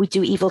it. We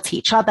do evil to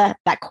each other.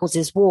 That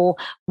causes war.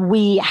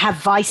 We have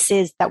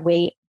vices that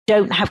we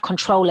don't have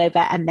control over,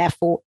 and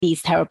therefore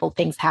these terrible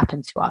things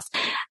happen to us.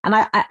 And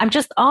I'm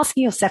just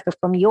asking yourself,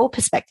 from your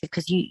perspective,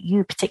 because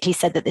you particularly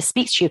said that this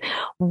speaks to you,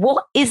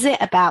 what is it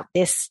about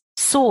this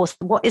source?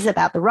 What is it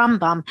about the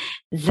Rambam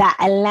that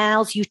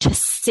allows you to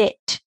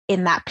sit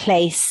in that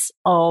place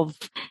of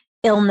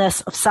illness,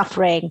 of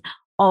suffering,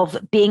 of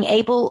being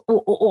able,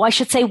 or I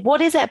should say,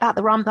 what is it about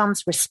the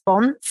Rambam's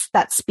response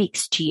that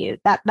speaks to you?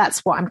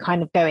 That's what I'm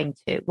kind of going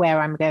to, where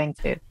I'm going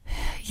to.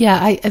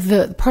 Yeah,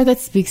 the part that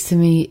speaks to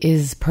me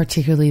is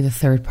particularly the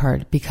third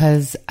part,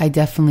 because I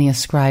definitely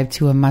ascribe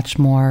to a much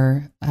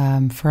more,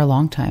 for a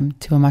long time,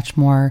 to a much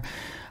more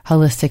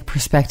holistic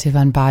perspective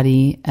on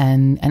body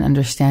and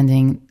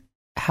understanding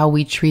how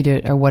we treat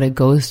it or what it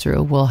goes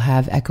through will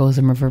have echoes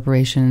and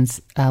reverberations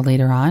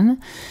later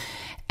on.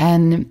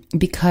 And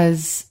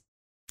because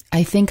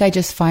I think I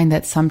just find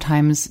that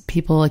sometimes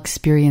people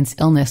experience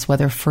illness,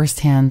 whether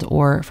firsthand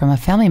or from a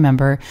family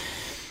member,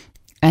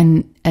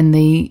 and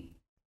they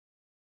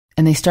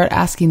start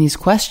asking these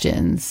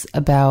questions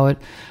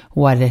about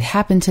what had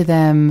happened to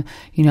them,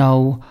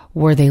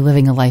 were they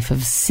living a life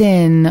of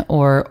sin,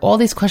 or all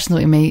these questions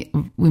that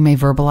we may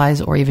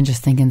verbalize or even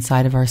just think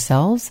inside of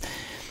ourselves.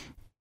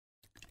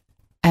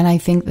 And I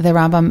think the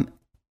Rambam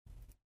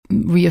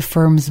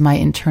reaffirms my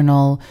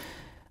internal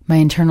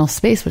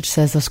space, which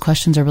says those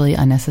questions are really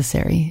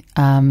unnecessary.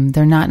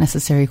 They're not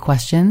necessary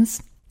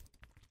questions.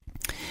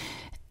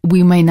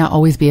 We may not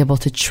always be able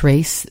to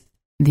trace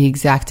the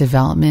exact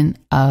development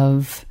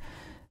of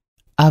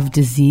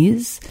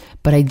disease,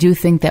 but I do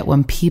think that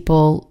when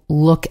people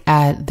look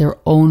at their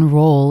own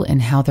role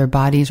in how their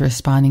body is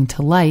responding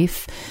to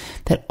life,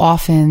 that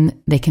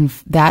often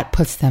that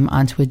puts them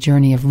onto a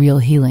journey of real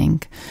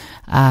healing.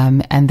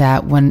 And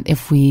that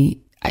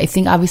I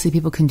think obviously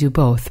people can do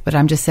both, but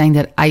I'm just saying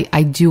that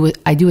I do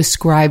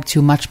ascribe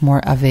to much more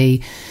of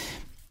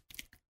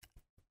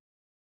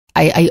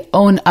I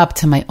own up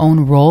to my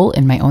own role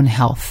in my own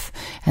health.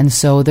 And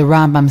so the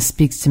Rambam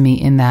speaks to me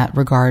in that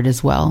regard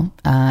as well.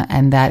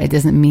 And that it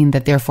doesn't mean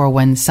that therefore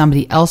when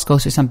somebody else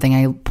goes through something,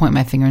 I point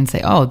my finger and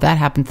say, oh, that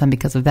happened to them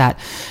because of that.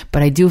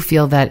 But I do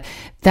feel that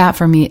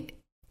for me,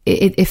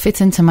 it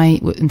fits into my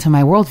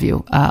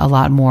worldview a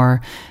lot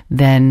more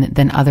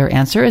than other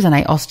answers. And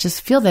I also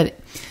just feel that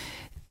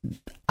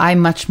I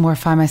much more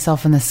find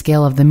myself in the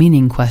scale of the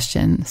meaning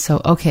question.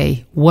 So,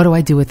 okay, what do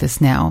I do with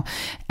this now?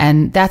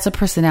 And that's a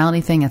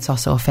personality thing. It's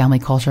also a family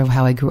culture of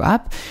how I grew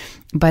up.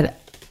 But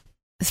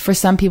for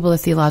some people, the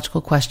theological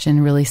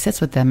question really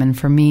sits with them. And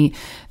for me,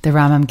 the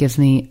Rambam gives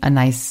me a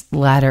nice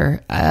bridge.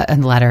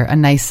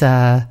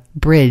 A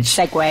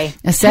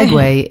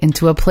segue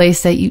into a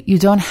place that you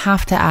don't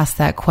have to ask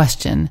that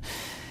question.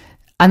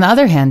 On the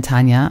other hand,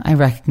 Tanya, I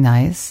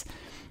recognize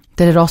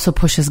that it also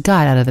pushes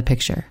God out of the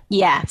picture.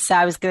 Yeah,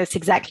 so that's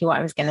exactly what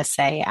I was going to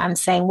say. I'm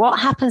saying, what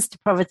happens to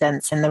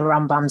providence in the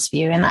Rambam's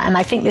view? And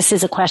I think this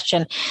is a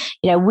question,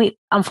 we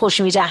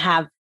unfortunately don't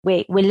have,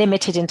 we're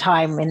limited in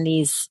time in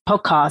these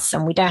podcasts,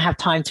 and we don't have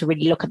time to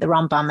really look at the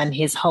Rambam and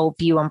his whole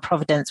view on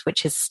providence,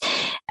 which is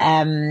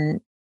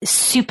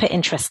super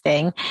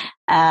interesting.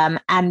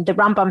 And the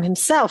Rambam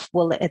himself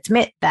will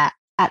admit that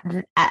at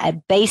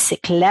a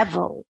basic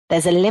level,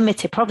 there's a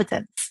limited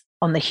providence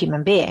on the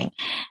human being.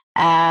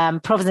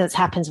 Providence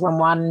happens when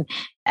one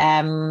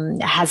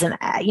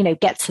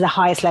gets to the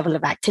highest level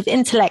of active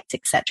intellect,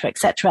 etc.,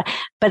 etc.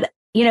 But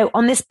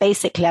on this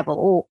basic level,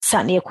 or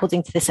certainly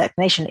according to this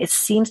explanation, it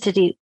seems to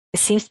be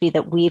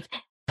that we've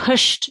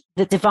pushed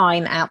the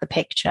divine out the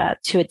picture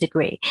to a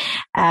degree.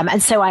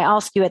 And so I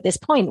ask you at this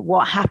point,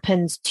 what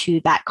happens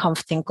to that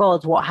comforting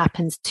God? What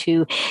happens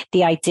to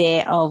the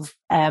idea of,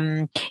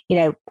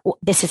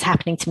 this is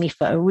happening to me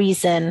for a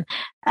reason?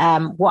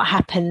 What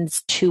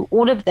happens to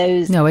all of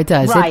those? No, it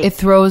does. Right. It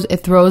throws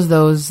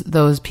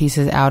those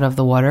pieces out of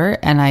the water.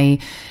 And I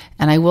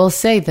will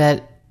say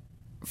that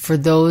for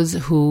those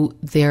who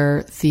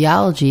their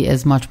theology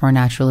is much more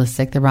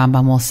naturalistic, the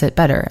Rambam will sit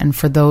better. And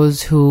for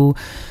those who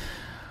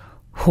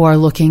are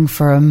looking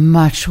for a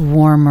much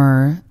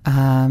warmer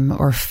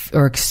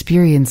or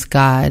experience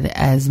God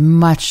as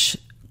much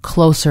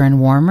closer and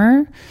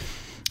warmer,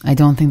 I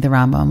don't think the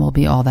Rambam will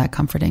be all that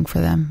comforting for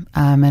them.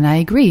 And I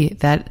agree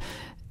that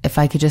if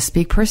I could just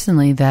speak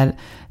personally,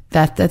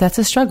 that's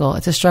a struggle.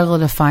 It's a struggle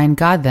to find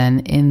God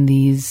then in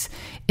these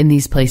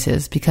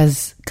places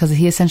because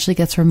he essentially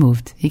gets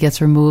removed. He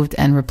gets removed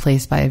and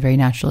replaced by a very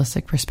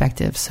naturalistic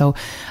perspective. So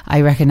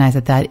I recognize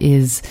that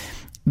is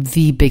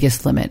the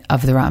biggest limit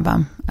of the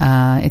Rambam.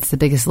 It's the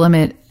biggest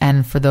limit.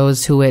 And for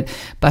those who it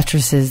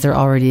buttresses their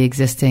already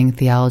existing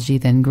theology,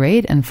 then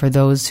great. And for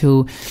those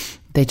who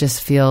they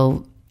just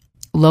feel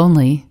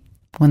lonely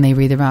when they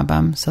read the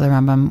Rambam, so the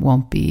Rambam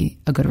won't be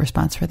a good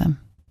response for them.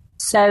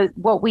 So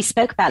what we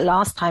spoke about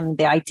last time,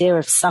 the idea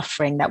of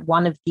suffering, that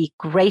one of the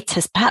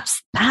greatest,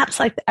 perhaps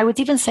I would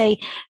even say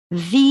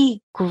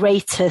the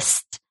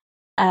greatest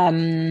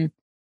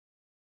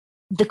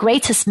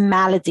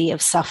malady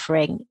of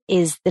suffering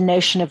is the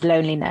notion of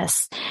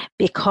loneliness.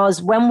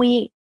 Because when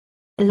we,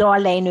 lo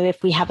aleinu,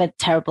 if we have a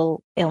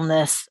terrible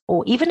illness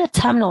or even a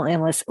terminal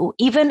illness or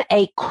even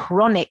a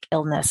chronic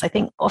illness, I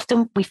think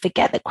often we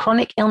forget that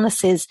chronic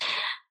illnesses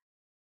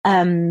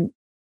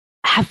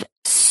have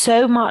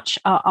so much,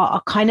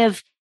 are kind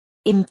of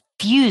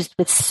infused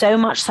with so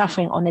much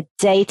suffering on a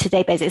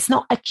day-to-day basis. It's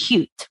not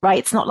acute, right?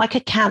 It's not like a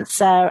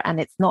cancer, and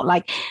it's not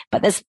like,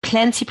 but there's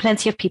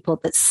plenty of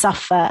people that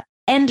suffer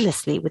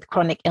endlessly with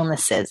chronic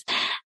illnesses.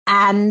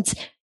 And,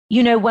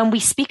 you know, when we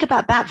speak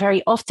about that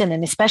very often,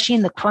 and especially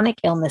in the chronic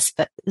illness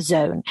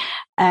zone,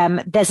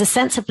 there's a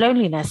sense of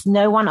loneliness.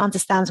 No one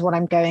understands what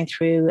I'm going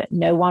through.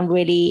 No one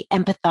really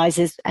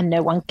empathizes, and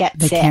no one gets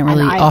it. They can't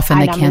really, often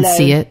they can't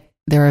see it.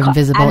 They're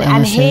invisible illnesses.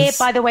 And here,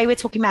 by the way, we're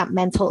talking about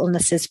mental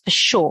illnesses for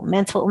sure.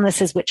 Mental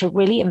illnesses, which are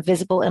really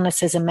invisible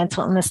illnesses, and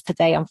mental illness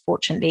today,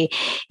 unfortunately,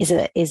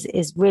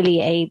 is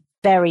really a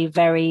very,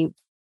 very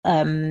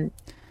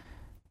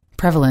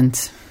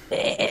prevalent.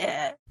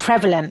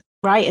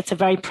 Right? It's a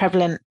very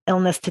prevalent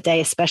illness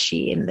today,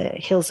 especially in the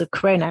hills of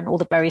Corona and all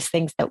the various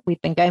things that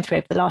we've been going through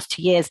over the last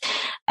 2 years.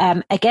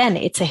 Again,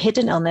 it's a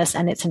hidden illness,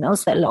 and it's an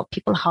illness that a lot of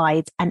people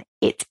hide, and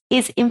it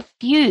is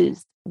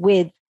infused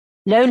with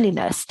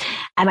loneliness.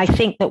 And I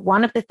think that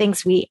one of the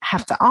things we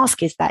have to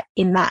ask is that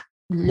in that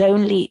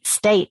lonely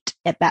state,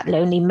 at that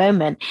lonely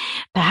moment,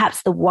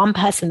 perhaps the one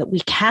person that we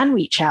can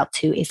reach out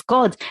to is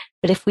God.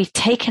 But if we've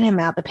taken him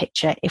out of the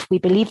picture, if we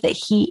believe that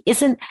he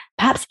isn't,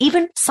 perhaps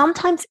even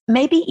sometimes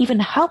maybe even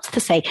helps to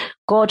say,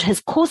 God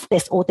has caused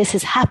this, or this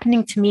is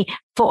happening to me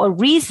for a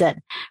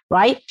reason,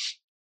 right?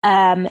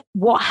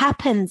 What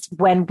happens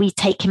when we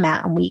take him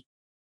out and we,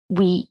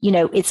 you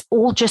know, it's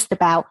all just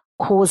about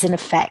cause and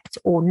effect,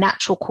 or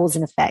natural cause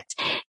and effect,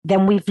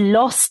 then we've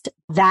lost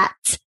that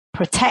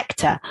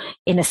protector.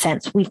 In a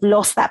sense, we've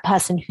lost that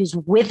person who's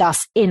with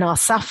us in our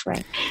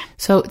suffering.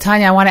 So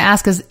Tanya, I want to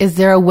ask, is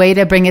there a way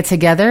to bring it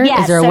together?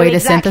 Yeah, is there a way to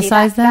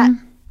synthesize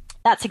them?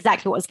 That's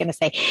exactly what I was going to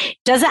say.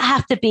 Does it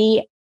have to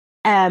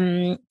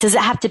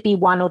be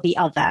one or the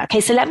other? Okay,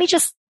 so let me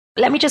just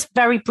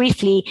very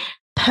briefly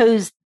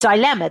pose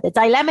dilemma. The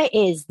dilemma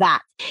is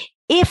that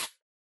if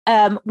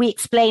we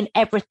explain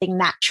everything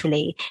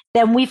naturally,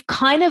 then we've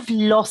kind of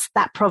lost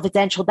that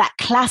providential, that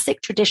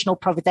classic traditional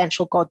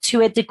providential God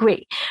to a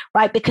degree,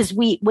 right? Because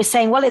we're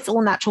saying, well, it's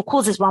all natural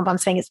causes.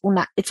 Rambam's saying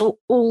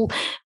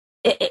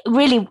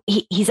really,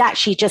 he's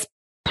actually just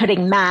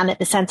putting man at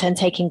the center and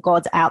taking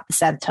God out the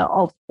center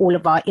of all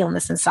of our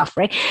illness and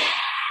suffering.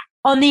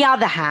 On the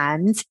other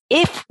hand,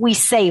 if we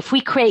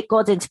create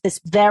God into this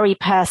very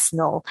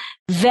personal,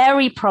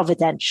 very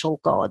providential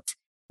God,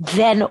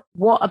 then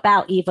what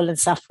about evil and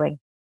suffering?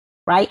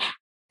 Right?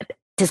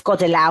 Does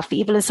God allow for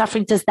evil and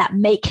suffering? Does that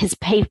make his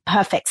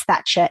perfect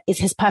stature? Is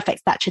his perfect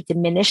stature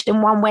diminished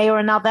in one way or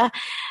another?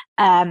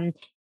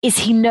 Is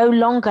he no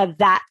longer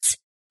that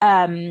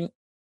the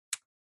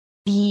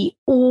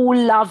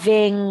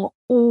all-loving,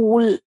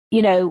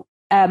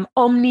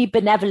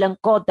 omnibenevolent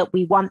God that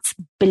we once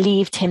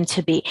believed him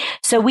to be?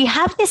 So we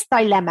have this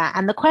dilemma,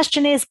 and the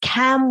question is,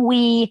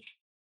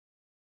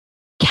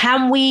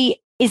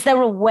 is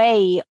there a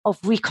way of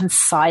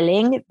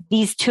reconciling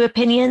these two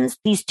opinions,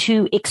 these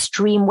two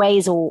extreme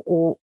ways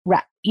or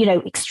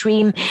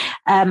extreme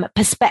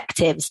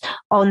perspectives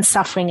on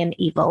suffering and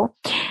evil?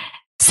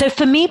 So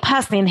for me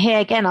personally, and here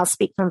again, I'll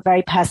speak from a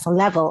very personal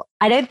level,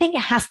 I don't think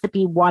it has to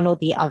be one or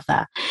the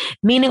other.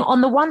 Meaning,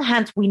 on the one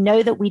hand, we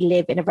know that we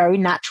live in a very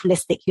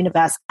naturalistic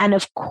universe. And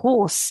of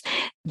course,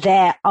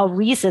 there are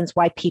reasons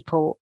why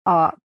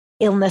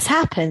illness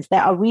happens.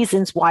 There are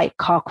reasons why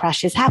car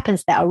crashes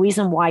happens. There are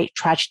reasons why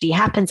tragedy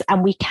happens.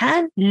 And we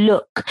can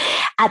look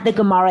at the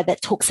Gemara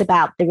that talks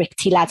about the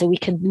Rickety ladder. We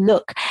can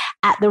look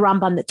at the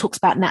Rambam that talks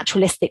about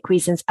naturalistic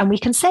reasons. And we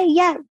can say,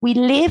 yeah, we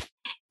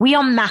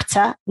are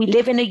matter. We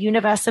live in a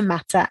universe of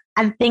matter,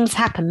 and things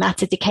happen.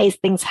 Matter decays,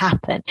 things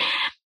happen.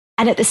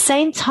 And at the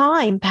same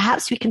time,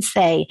 perhaps we can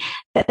say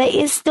that there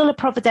is still a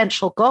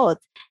providential God,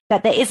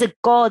 that there is a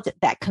God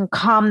that can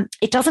come.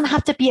 It doesn't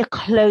have to be a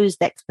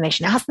closed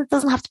explanation. It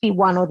doesn't have to be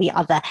one or the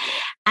other.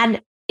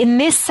 And in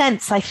this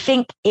sense, I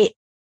think the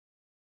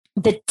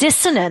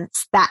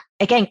dissonance that,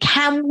 again,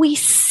 can we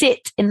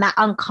sit in that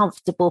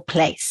uncomfortable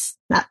place?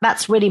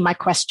 That's really my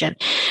question,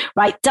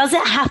 right? Does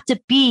it have to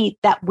be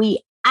that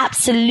we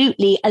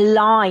absolutely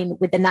align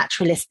with the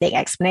naturalistic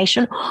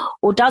explanation,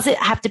 or does it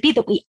have to be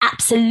that we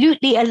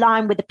absolutely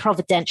align with the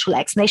providential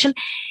explanation?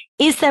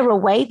 Is there a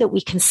way that we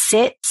can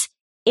sit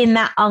in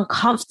that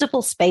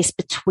uncomfortable space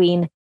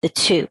between the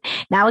two?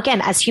 Now,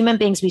 again, as human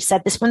beings, we've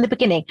said this from the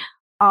beginning,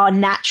 our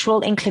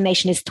natural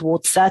inclination is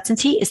towards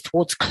certainty, is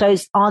towards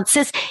closed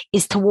answers,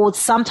 is towards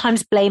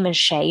sometimes blame and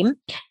shame.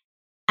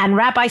 And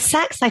Rabbi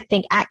Sacks, I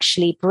think,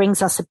 actually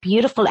brings us a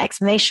beautiful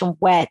explanation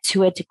where,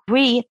 to a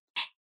degree,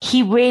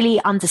 he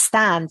really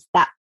understands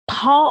that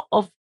part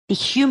of the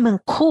human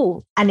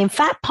call, and in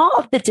fact, part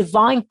of the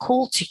divine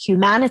call to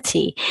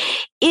humanity,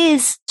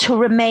 is to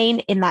remain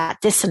in that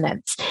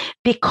dissonance.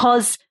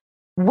 Because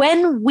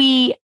when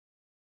we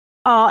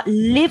are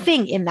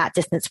living in that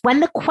dissonance, when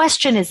the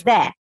question is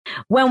there,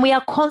 when we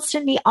are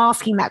constantly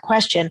asking that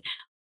question,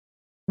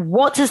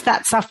 what does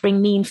that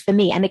suffering mean for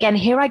me? And again,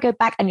 here I go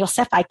back, and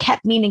Yosef, I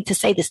kept meaning to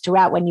say this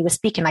throughout when you were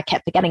speaking. I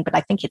kept forgetting, but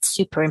I think it's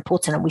super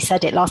important. And we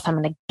said it last time,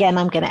 and again,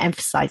 I'm going to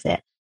emphasize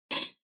it.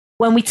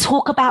 When we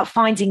talk about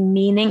finding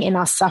meaning in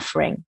our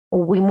suffering,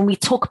 or when we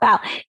talk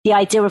about the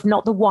idea of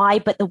not the why,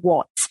 but the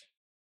what,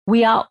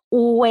 we are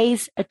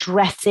always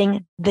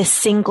addressing the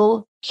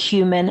single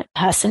human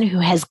person who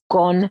has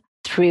gone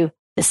through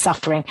the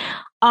suffering.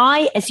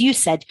 As you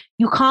said,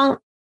 you can't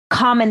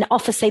come and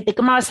offer, say, the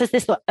Gemara says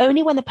this, but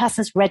only when the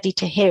person's ready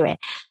to hear it.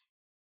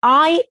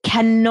 I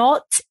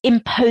cannot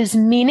impose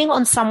meaning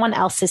on someone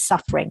else's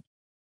suffering.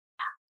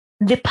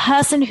 The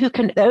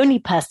only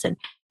person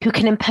who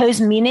can impose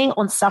meaning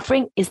on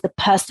suffering is the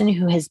person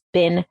who has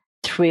been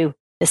through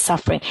the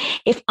suffering.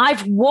 If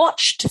I've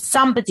watched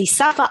somebody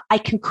suffer, I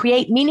can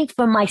create meaning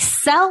for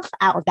myself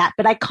out of that,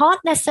 but I can't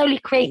necessarily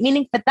create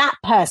meaning for that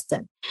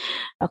person.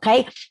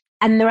 Okay.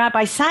 And the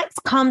Rabbi Sacks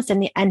comes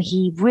and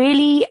he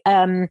really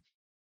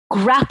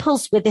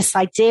grapples with this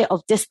idea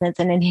of dissonance.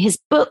 And in his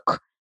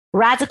book,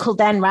 Radical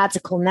Then,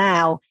 Radical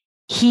Now,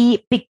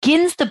 he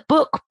begins the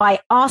book by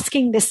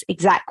asking this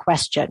exact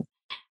question.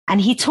 And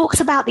he talks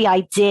about the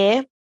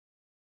idea,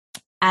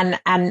 and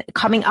we're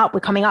coming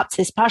up to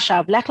this Pasha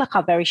of Lech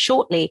Lecha very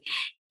shortly.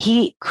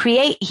 He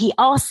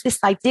asks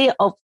this idea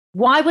of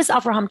why was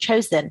Avraham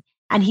chosen?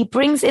 And he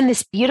brings in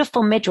this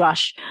beautiful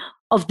midrash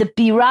of the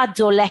Bira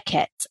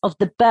Doleket, of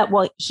the bird.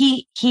 Well,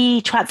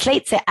 he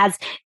translates it as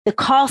the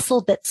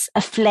castle that's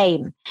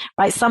aflame,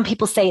 right? Some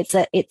people say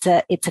it's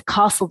a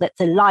castle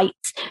that's a light,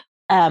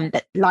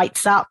 that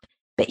lights up,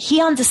 but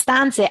he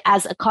understands it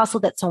as a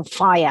castle that's on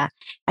fire.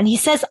 And he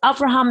says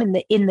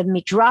Avraham in the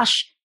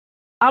midrash,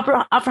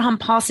 Avraham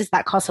passes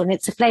that castle and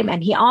it's aflame.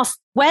 And he asks,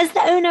 where's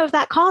the owner of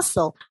that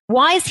castle?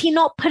 Why is he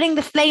not putting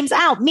the flames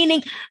out?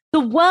 Meaning the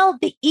world,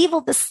 the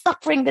evil, the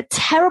suffering, the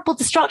terrible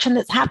destruction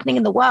that's happening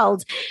in the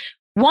world.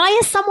 Why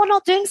is someone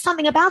not doing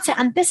something about it?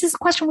 And this is a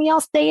question we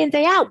ask day in,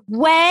 day out.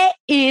 Where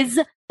is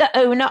the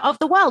owner of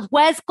the world?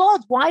 Where's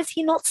God? Why is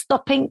he not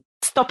stopping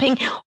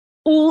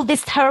all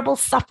this terrible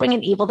suffering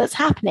and evil that's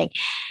happening?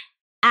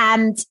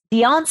 And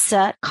the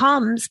answer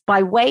comes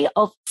by way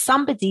of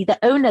somebody, the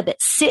owner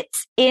that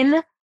sits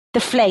in the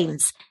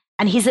flames,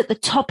 and he's at the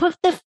top of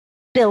the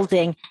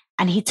building,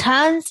 and he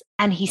turns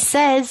and he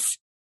says,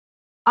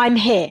 I'm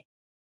here.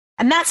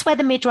 And that's where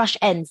the midrash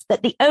ends,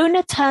 that the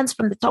owner turns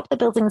from the top of the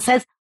building and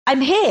says,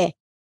 I'm here,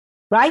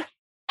 right?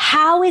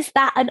 How is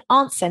that an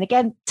answer? And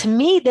again, to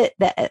me,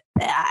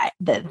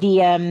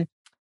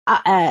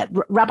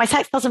 Rabbi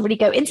Sacks doesn't really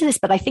go into this,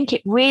 but I think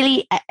it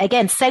really,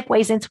 again,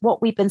 segues into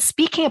what we've been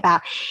speaking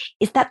about,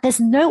 is that there's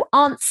no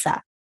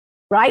answer,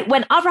 right?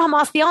 When Avraham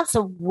asked the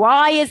answer,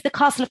 why is the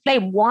castle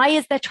aflame? Why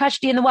is there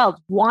tragedy in the world?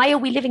 Why are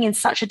we living in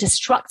such a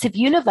destructive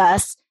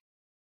universe?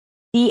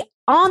 The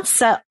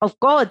answer of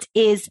God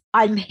is,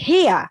 I'm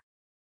here,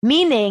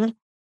 meaning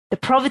the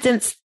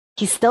providence,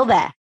 he's still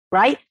there,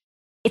 right?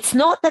 It's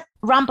not that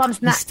Rambam's...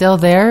 He's still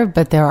there,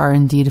 but there are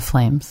indeed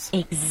flames.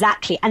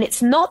 Exactly. And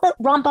it's not that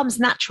Rambam's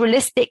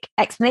naturalistic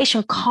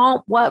explanation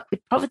can't work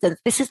with providence.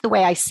 This is the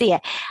way I see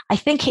it. I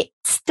think it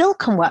still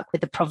can work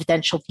with the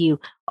providential view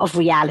of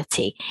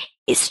reality.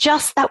 It's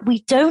just that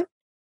we don't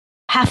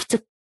have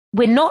to...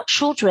 We're not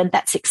children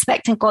that's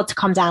expecting God to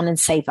come down and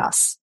save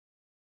us,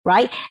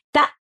 right?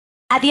 That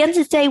at the end of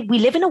the day, we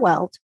live in a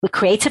world, we're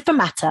created from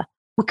matter,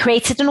 we're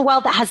created in a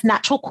world that has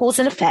natural cause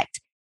and effect.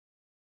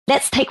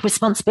 Let's take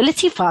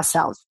responsibility for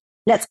ourselves.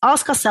 Let's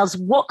ask ourselves,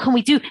 what can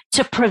we do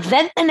to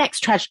prevent the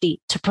next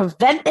tragedy, to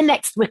prevent the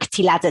next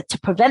rickety ladder, to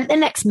prevent the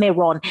next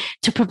Miron,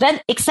 to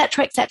prevent, et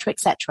cetera,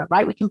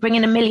 right? We can bring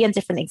in a million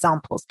different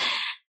examples.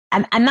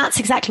 And that's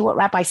exactly what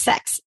Rabbi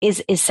Sacks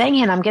is saying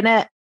here.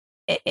 And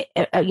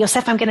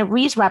Yosef, I'm going to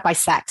read Rabbi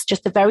Sacks,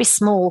 just a very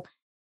small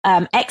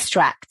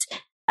extract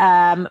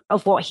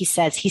of what he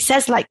says. He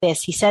says like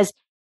this, he says,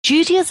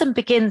 Judaism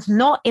begins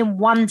not in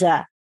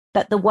wonder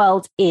that the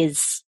world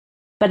is,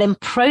 but in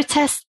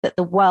protest that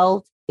the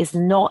world is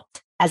not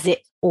as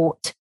it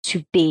ought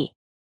to be.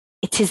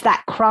 It is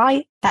that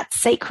cry, that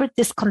sacred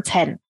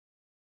discontent,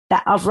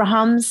 that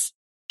Abraham's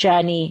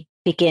journey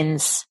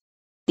begins.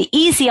 The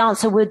easy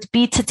answer would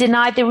be to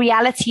deny the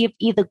reality of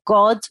either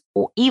God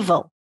or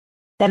evil.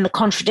 Then the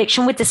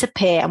contradiction would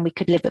disappear and we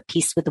could live at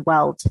peace with the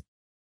world.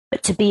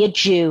 But to be a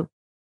Jew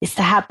is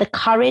to have the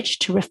courage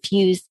to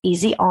refuse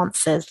easy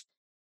answers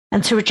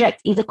and to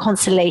reject either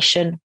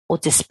consolation or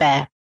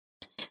despair.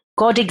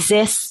 God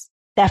exists,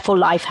 therefore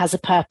life has a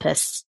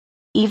purpose.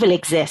 Evil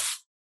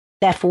exists,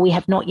 therefore we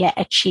have not yet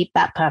achieved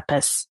that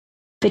purpose.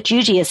 For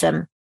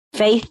Judaism,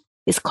 faith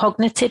is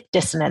cognitive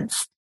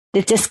dissonance,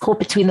 the discord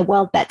between the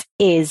world that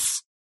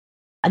is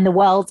and the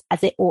world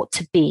as it ought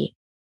to be.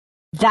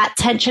 That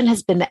tension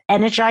has been the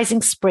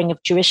energizing spring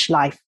of Jewish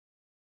life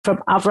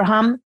from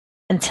Abraham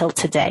until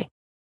today.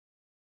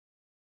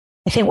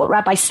 I think what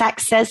Rabbi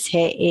Sacks says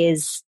here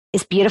is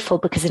beautiful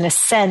because in a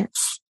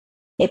sense,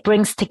 it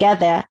brings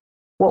together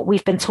what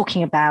we've been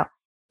talking about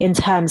in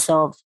terms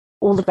of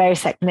all the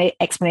various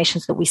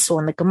explanations that we saw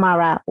in the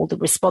Gemara, all the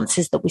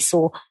responses that we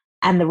saw,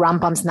 and the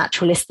Rambam's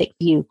naturalistic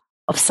view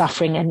of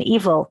suffering and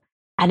evil.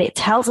 And it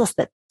tells us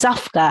that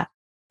Dafka,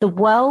 the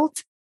world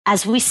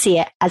as we see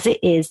it, as it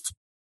is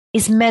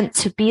meant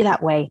to be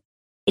that way.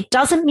 It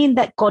doesn't mean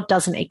that God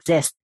doesn't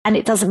exist. And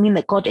it doesn't mean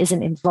that God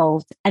isn't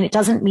involved. And it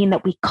doesn't mean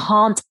that we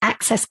can't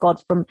access God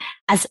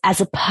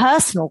as a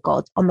personal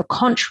God. On the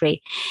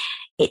contrary,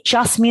 it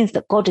just means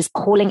that God is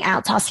calling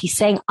out to us. He's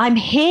saying, I'm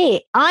here.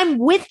 I'm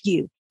with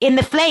you in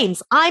the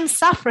flames. I'm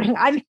suffering.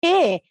 I'm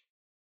here.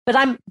 But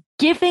I'm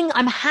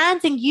I'm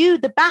handing you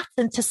the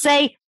baton to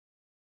say,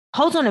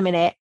 hold on a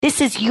minute,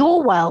 this is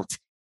your world.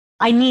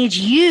 I need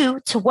you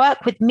to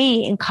work with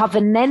me in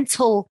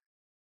covenantal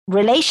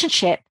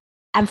relationship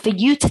and for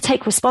you to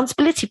take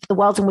responsibility for the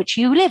world in which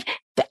you live.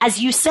 But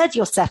as you said,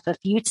 Yosefa, for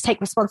you to take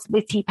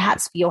responsibility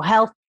perhaps for your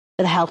health,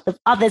 for the health of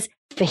others,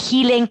 for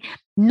healing,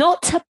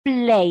 not to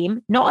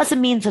blame, not as a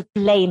means of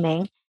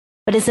blaming,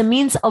 but as a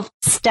means of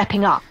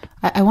stepping up.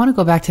 I want to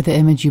go back to the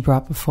image you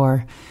brought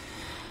before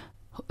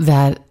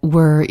that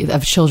were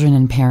of children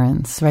and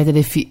parents, right? That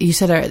if you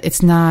said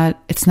it's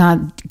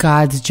not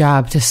God's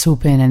job to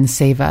swoop in and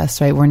save us,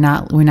 right? We're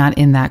not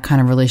in that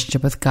kind of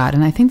relationship with God.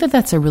 And I think that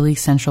that's a really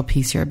central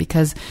piece here,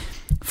 because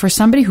for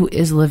somebody who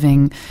is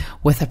living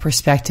with a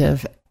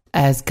perspective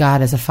as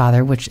God as a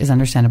father, which is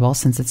understandable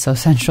since it's so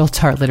central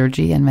to our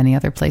liturgy and many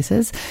other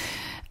places,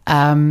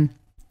 when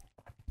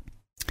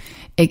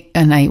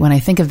I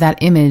think of that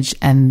image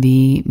and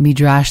the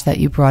midrash that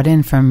you brought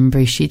in from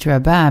Breshit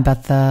Rabbah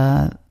about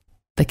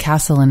the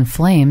castle in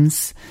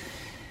flames,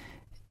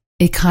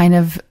 it kind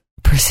of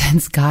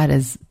presents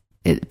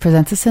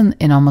us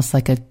in almost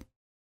like a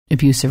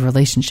abusive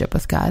relationship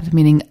with God.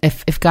 Meaning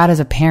if God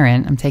is a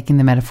parent, I'm taking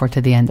the metaphor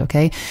to the end,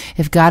 okay?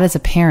 If God is a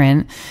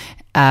parent,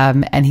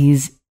 and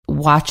he's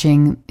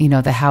watching,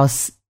 the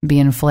house be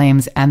in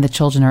flames and the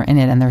children are in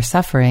it and they're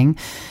suffering,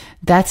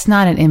 that's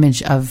not an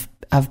image of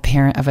a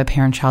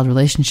parent-child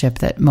relationship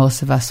that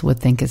most of us would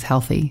think is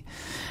healthy.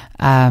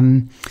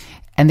 And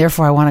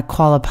therefore I want to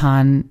call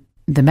upon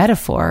the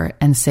metaphor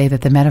and say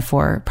that the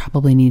metaphor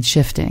probably needs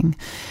shifting.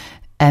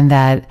 And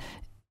that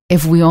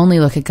if we only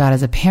look at God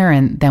as a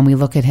parent, then we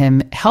look at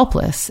him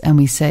helpless and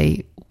we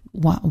say,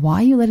 why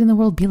are you letting the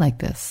world be like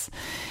this?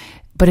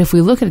 But if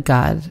we look at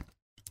God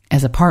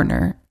as a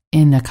partner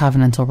in a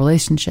covenantal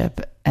relationship,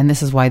 and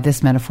this is why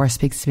this metaphor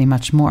speaks to me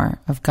much more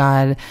of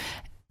God,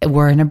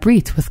 we're in a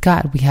brit with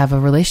God. We have a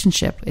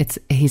relationship.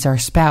 He's our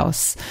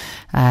spouse,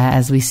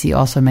 as we see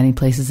also many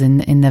places in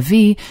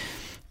Navi,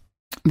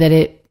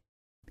 that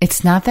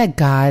it's not that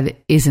God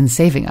isn't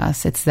saving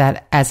us. It's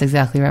that, as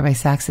exactly Rabbi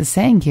Sachs is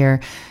saying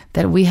here,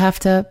 that we have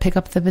to pick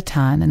up the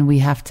baton and we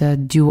have to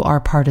do our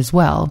part as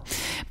well.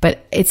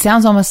 But it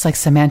sounds almost like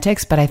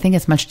semantics, but I think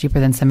it's much deeper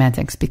than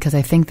semantics, because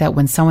I think that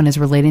when someone is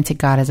relating to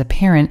God as a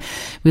parent,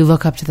 we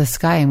look up to the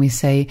sky and we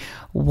say,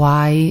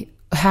 why?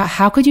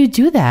 How could you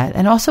do that?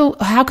 And also,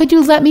 how could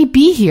you let me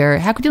be here?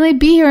 How could you let me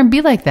be here and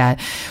be like that?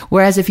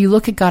 Whereas if you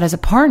look at God as a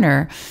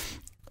partner,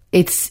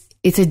 it's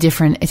a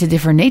different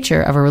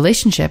nature of a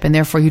relationship. And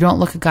therefore you don't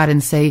look at God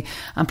and say,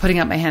 I'm putting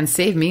up my hand,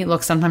 save me.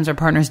 Look, sometimes our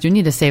partners do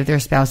need to save their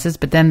spouses,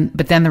 but then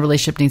the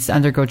relationship needs to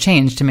undergo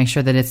change to make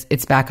sure that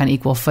it's back on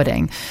equal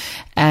footing.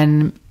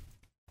 And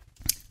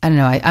I don't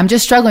know, I'm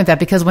just struggling with that,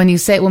 because when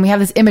we have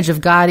this image of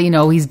God,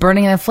 he's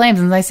burning in the flames,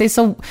 and I say,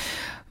 so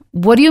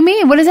what do you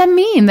mean? What does that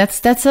mean?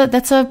 That's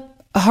a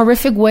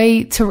horrific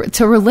way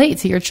to relate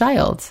to your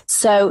child.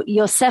 So,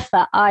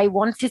 Yosefa, I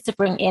wanted to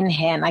bring in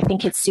here, and I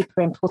think it's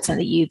super important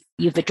that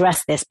you've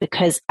addressed this,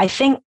 because I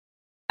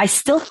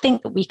still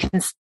think that we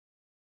can.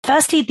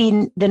 Firstly,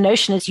 the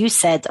notion, as you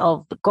said,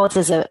 of God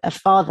as a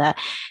father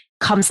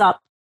comes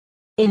up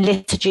in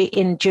liturgy,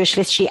 in Jewish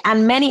liturgy,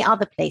 and many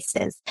other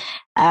places.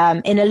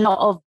 In a lot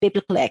of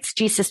biblical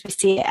exegesis, we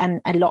see it, and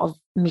a lot of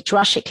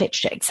midrashic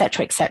literature,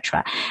 etc.,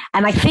 etc.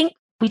 And I think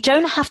we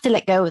don't have to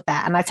let go of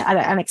that. And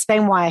I'll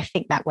explain why I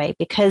think that way,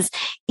 because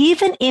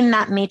even in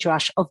that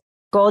midrash of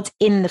God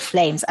in the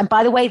flames, and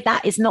by the way,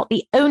 that is not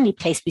the only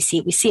place we see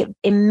it. We see it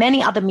in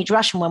many other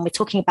midrashim when we're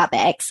talking about the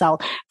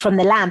exile from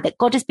the land, that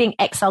God is being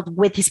exiled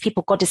with his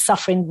people. God is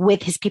suffering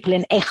with his people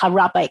in Eicha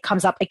Rabbah. It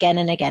comes up again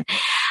and again.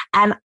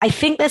 And I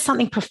think there's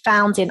something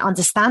profound in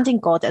understanding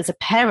God as a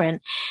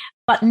parent,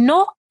 but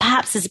not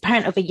perhaps as a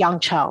parent of a young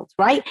child,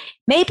 right?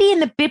 Maybe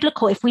in the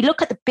biblical, if we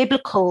look at the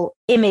biblical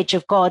image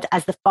of God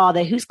as the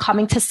father who's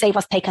coming to save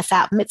us, take us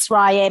out of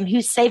Mitzrayim,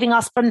 who's saving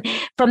us from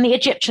the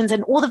Egyptians,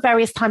 and all the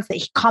various times that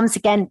he comes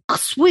again,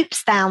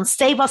 swoops down,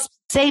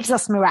 saves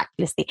us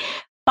miraculously.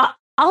 But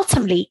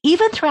ultimately,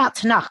 even throughout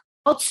Tanakh,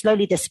 God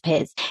slowly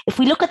disappears. If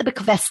we look at the book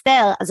of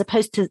Esther, as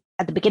opposed to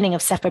at the beginning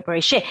of Sefer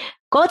Bereshit,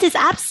 God is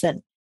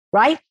absent,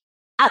 right?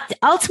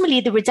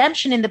 Ultimately, the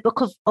redemption in the book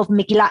of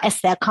Megillah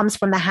Esther comes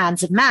from the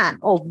hands of man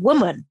or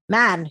woman,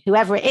 man,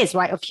 whoever it is,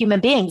 right, of human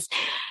beings.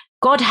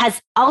 God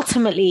has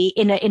ultimately,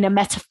 in a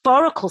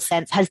metaphorical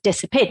sense, has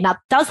disappeared. Now,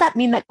 does that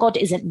mean that God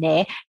isn't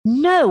near?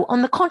 No,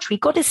 on the contrary,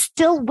 God is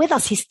still with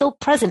us. He's still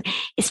present.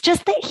 It's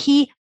just that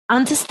he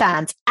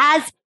understands,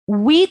 as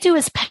we do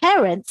as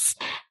parents,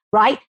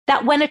 right,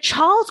 that when a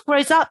child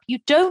grows up, you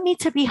don't need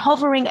to be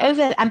hovering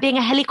over and being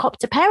a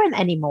helicopter parent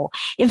anymore.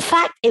 In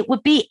fact, it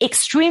would be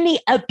extremely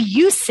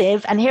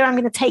abusive. And here I'm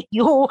going to take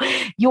your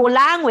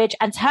language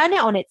and turn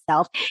it on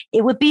itself.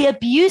 It would be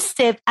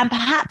abusive and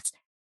perhaps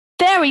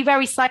very,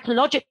 very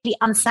psychologically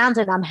unsound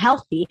and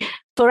unhealthy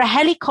for a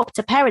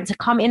helicopter parent to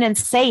come in and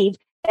save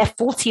their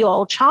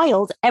 40-year-old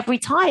child every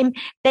time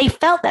they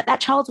felt that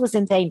child was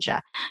in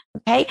danger.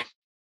 Okay.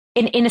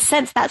 in a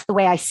sense, that's the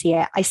way I see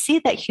it. I see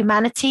that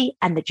humanity,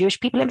 and the Jewish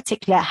people in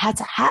particular,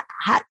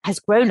 has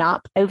grown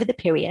up over the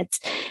periods.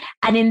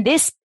 And in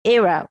this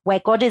era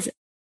where God is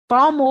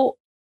far more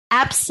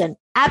absent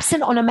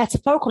on a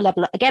metaphorical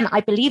level, again,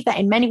 I believe that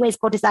in many ways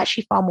God is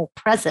actually far more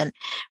present,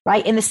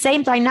 right? In the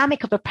same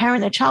dynamic of a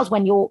parent and child,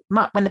 when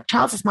the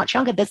child is much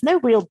younger, there's no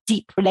real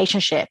deep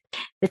relationship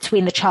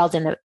between the child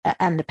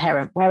and the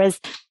parent, whereas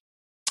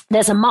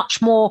there's a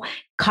much more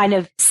kind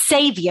of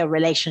savior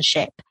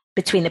relationship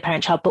between the parent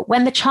and child. But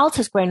when the child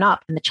has grown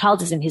up and the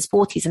child is in his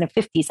 40s and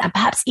 50s, and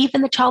perhaps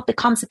even the child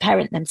becomes a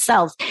parent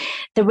themselves,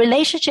 the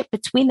relationship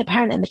between the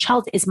parent and the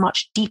child is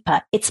much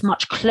deeper. It's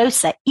much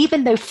closer,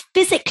 even though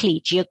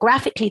physically,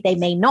 geographically, they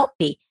may not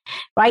be.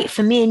 Right?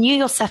 For me and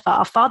you, Yosefa,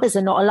 our fathers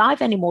are not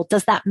alive anymore.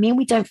 Does that mean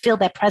we don't feel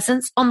their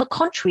presence? On the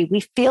contrary, we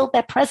feel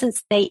their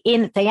presence day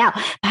in, day out,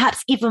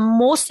 perhaps even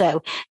more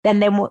so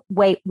than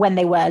when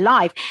they were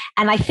alive.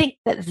 And I think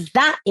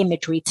that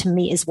imagery to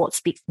me is what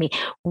speaks to me.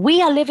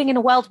 We are living in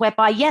a world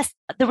whereby, yes,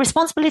 the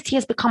responsibility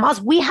has become ours.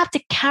 We have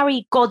to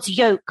carry God's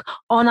yoke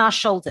on our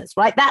shoulders,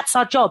 right? That's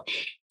our job.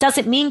 Does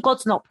it mean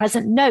God's not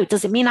present? No.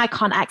 Does it mean I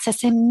can't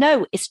access him?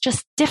 No. It's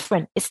just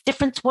different. It's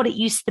different to what it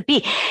used to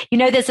be. You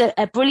know, there's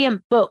a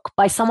brilliant book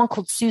by someone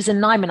called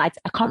Susan Nyman. I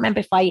can't remember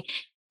if I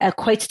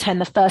quoted her in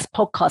the first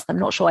podcast. I'm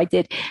not sure I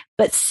did.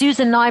 But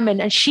Susan Nyman,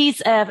 and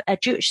she's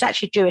she's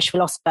actually a Jewish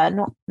philosopher,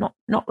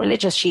 not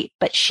religious,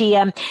 but she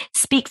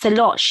speaks a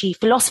lot. She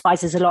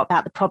philosophizes a lot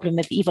about the problem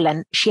of evil.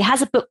 And she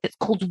has a book that's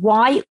called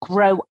Why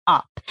Grow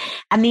Up?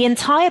 And the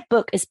entire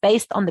book is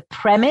based on the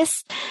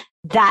premise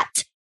that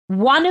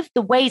one of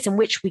the ways in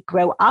which we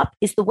grow up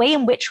is the way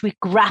in which we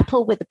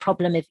grapple with the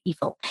problem of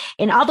evil.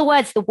 In other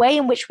words, the way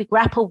in which we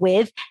grapple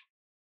with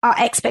our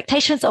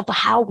expectations of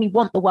how we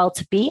want the world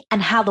to be and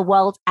how the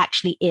world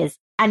actually is.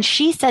 And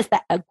she says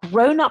that a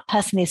grown-up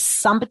person is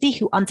somebody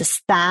who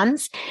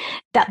understands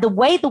that the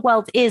way the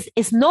world is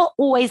not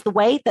always the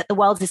way that the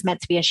world is meant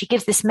to be. And she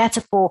gives this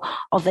metaphor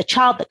of the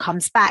child that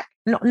comes back,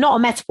 not a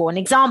metaphor, an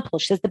example.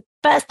 She says the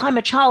first time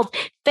a child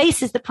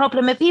faces the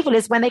problem of evil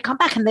is when they come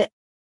back,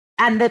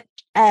 and the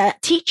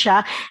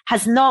teacher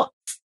has not,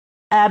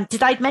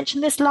 did I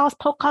mention this last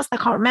podcast? I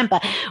can't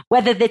remember,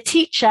 whether the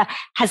teacher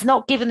has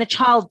not given the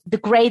child the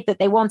grade that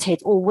they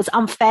wanted or was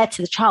unfair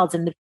to the child,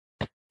 and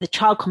the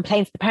child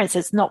complains to the parents,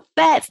 it's not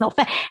fair, it's not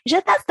fair.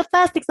 And that's the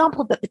first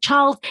example that the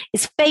child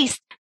is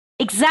faced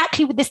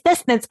exactly with this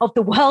dissonance of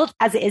the world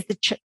as it is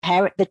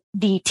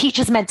the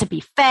teacher's meant to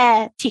be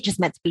fair, teacher's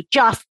meant to be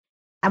just.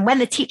 And when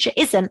the teacher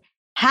isn't,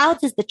 how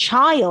does the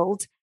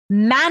child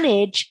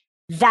manage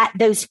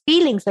those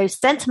feelings, those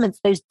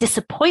sentiments, those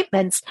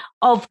disappointments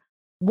of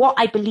what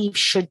I believe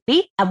should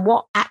be and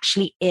what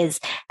actually is?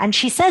 And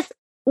she says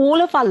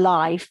all of our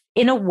life,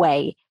 in a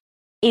way,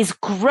 is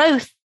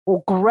growth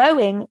or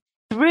growing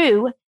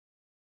through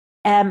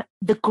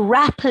the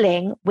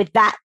grappling with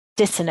that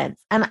dissonance.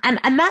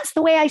 And that's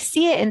the way I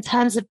see it in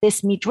terms of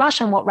this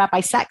midrash and what Rabbi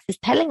Sachs is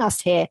telling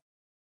us here,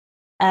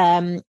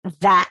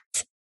 that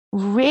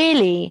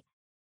really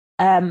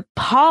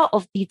part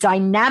of the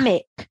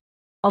dynamic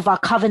of our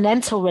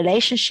covenantal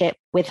relationship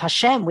with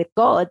Hashem, with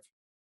God,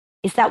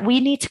 is that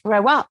we need to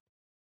grow up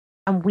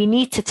and we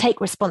need to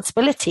take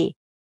responsibility.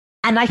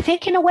 And I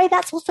think in a way,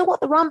 that's also what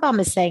the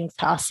Rambam is saying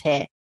to us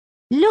here.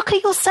 Look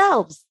at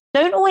yourselves.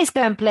 Don't always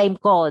go and blame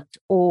God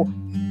or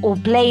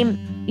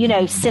blame,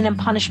 sin and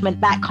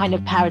punishment, that kind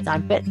of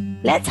paradigm. But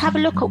let's have a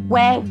look at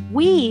where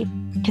we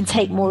can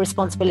take more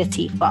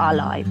responsibility for our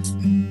lives.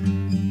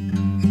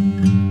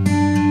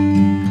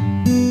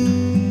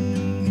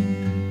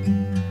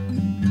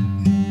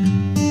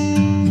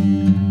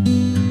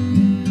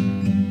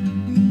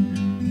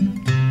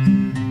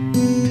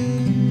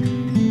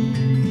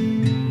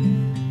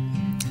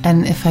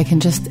 And if I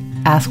can just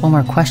ask one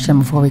more question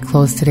before we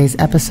close today's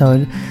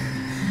episode,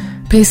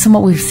 based on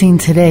what we've seen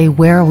today,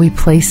 where are we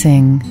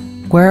placing?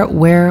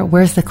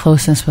 Where's the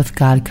closeness with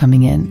God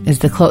coming in? Is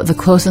the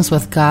closeness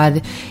with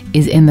God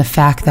is in the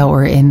fact that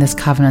we're in this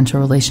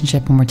covenantal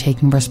relationship and we're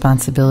taking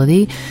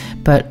responsibility,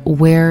 but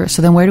where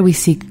do we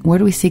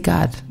see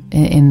God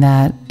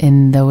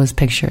in those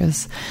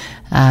pictures?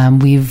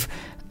 We've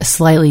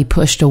slightly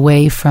pushed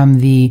away from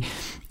the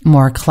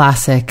more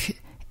classic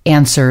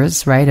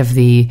answers, right?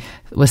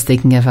 Was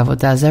thinking of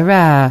Avodah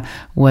Zarah,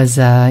 was,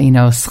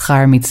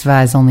 Schar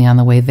Mitzvah is only on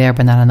the way there,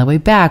 but not on the way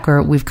back,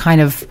 or we've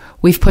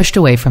pushed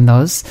away from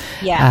those,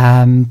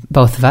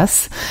 both of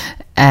us,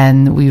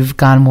 and we've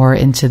gone more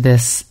into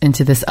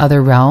this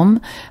other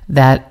realm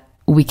that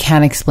we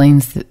can explain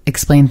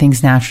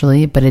things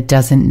naturally, but it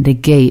doesn't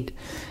negate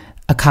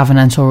a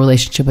covenantal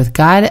relationship with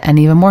God. And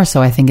even more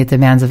so, I think it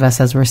demands of us,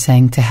 as we're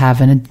saying, to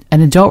have an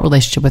adult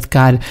relationship with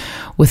God,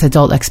 with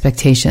adult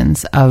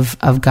expectations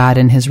of God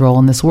and his role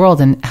in this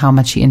world and how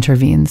much he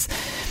intervenes.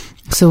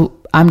 So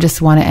I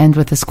just want to end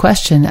with this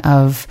question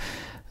of,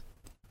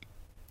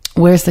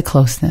 where's the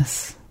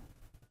closeness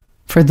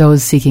for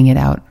those seeking it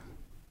out?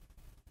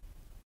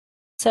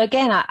 So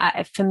again,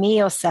 for me,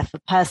 Yosefa,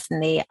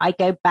 personally, I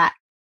go back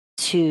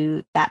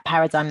to that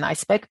paradigm that I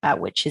spoke about,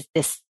 which is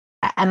this.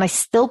 And I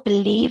still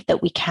believe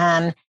that we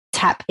can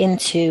tap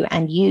into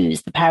and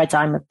use the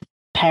paradigm of the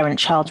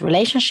parent-child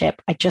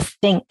relationship, I just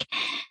think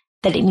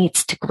that it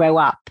needs to grow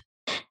up.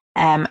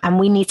 And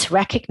we need to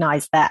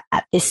recognize that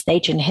at this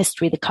stage in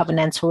history, the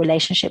covenantal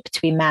relationship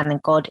between man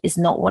and God is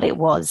not what it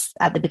was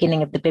at the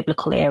beginning of the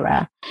biblical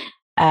era.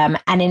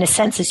 And in a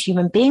sense, as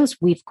human beings,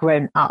 we've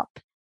grown up.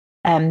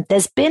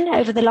 There's been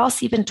over the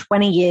last even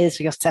 20 years,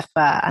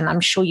 Yosefa, and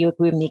I'm sure you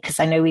agree with me because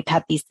I know we've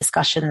had these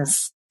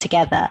discussions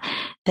together.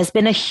 There's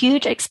been a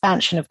huge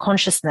expansion of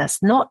consciousness,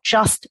 not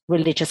just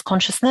religious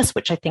consciousness,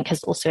 which I think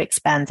has also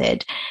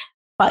expanded,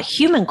 but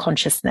human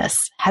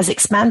consciousness has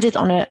expanded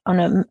on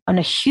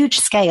a huge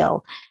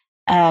scale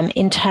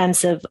in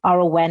terms of our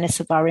awareness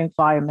of our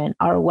environment,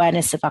 our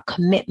awareness of our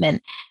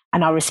commitment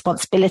and our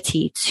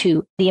responsibility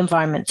to the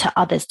environment, to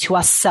others, to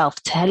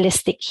ourselves, to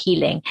holistic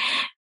healing,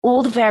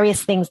 all the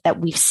various things that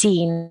we've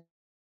seen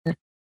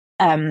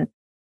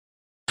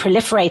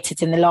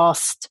proliferated in the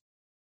last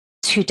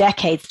 2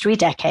 decades, 3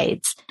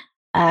 decades.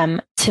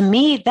 To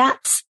me,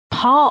 that's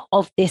part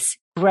of this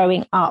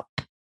growing up.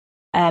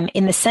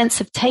 In the sense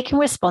of taking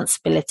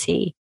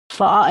responsibility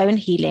for our own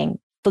healing,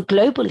 for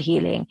global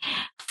healing,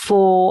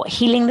 for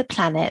healing the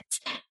planet,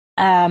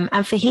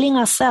 and for healing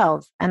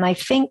ourselves. And I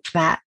think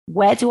that,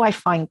 where do I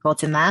find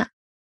God in that?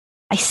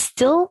 I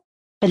still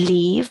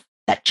believe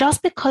that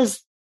just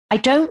because, I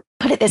don't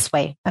put it this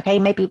way, okay,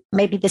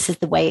 maybe this is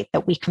the way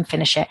that we can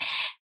finish it.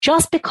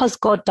 Just because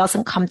God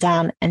doesn't come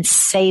down and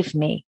save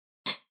me,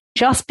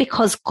 just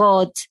because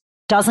God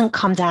doesn't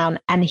come down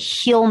and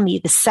heal me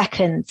the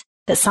second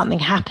that something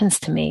happens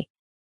to me,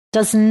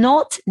 does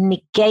not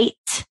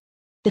negate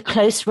the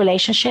close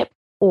relationship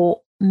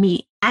or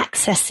me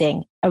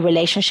accessing a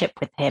relationship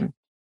with him.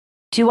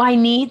 Do I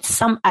need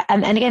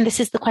and again, this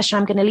is the question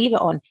I'm going to leave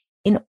it on,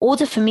 in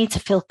order for me to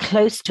feel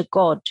close to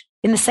God,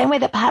 in the same way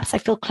that perhaps I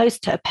feel close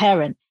to a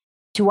parent,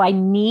 do I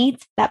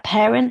need that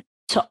parent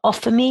to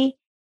offer me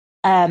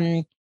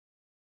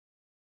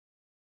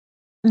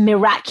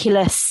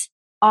miraculous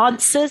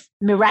answers,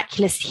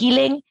 miraculous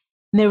healing,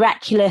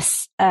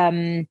 miraculous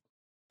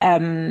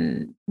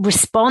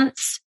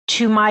response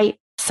to my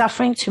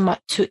suffering, to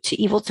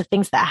evil, to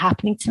things that are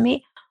happening to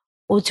me?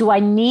 Or do I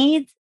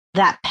need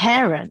that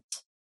parent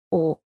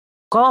or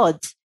God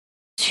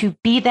to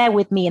be there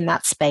with me in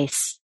that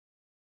space,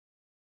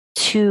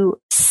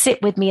 to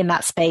sit with me in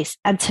that space?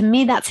 And to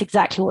me, that's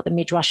exactly what the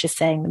Midrash is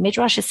saying. The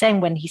Midrash is saying,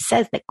 when he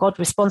says that God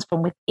responds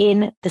from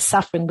within the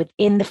suffering,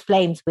 within the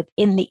flames,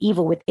 within the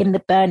evil, within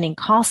the burning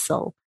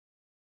castle,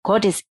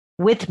 God is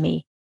with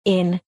me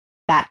in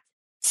that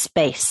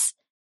space.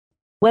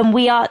 When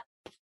we are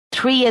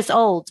 3 years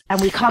old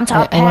and we come to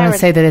our parents. I want to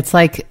say that it's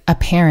like a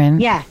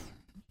parent. Yeah.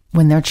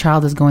 When their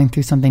child is going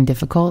through something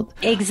difficult.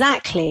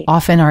 Exactly.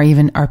 Often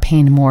are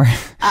pained more,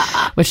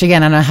 which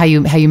again, I don't know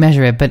how you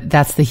measure it, but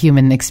that's the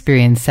human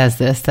experience says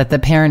this, that the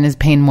parent is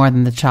pained more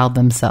than the child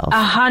themselves.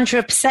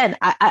 100%.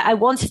 I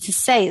wanted to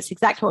say, it's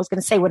exactly what I was going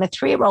to say. When a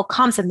 3-year-old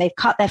comes and they've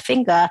cut their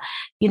finger,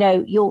 or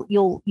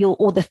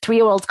the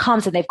 3-year-old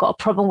comes and they've got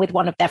a problem with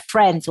one of their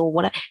friends or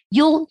whatever,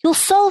 you'll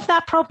solve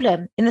that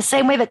problem in the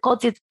same way that God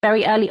did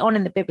very early on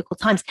in the biblical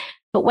times.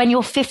 But when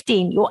you're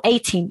 15, you're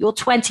 18, you're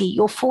 20,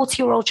 your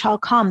 40-year-old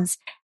child comes,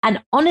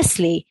 and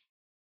honestly,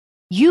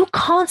 you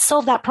can't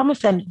solve that problem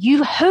for them.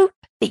 You hope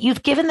that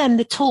you've given them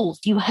the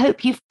tools. You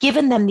hope you've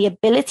given them the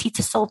ability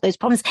to solve those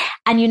problems.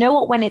 And you know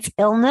what? When it's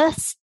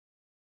illness,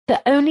 the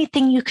only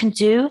thing you can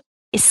do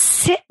is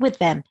sit with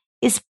them,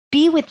 is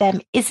be with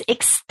them, is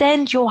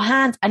extend your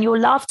hand and your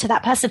love to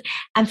that person,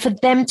 and for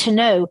them to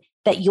know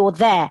that you're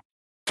there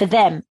for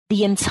them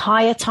the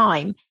entire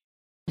time.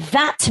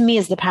 That to me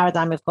is the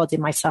paradigm of God in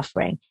my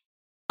suffering.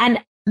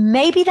 And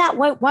maybe that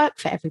won't work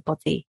for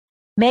everybody.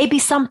 Maybe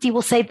somebody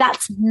will say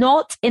that's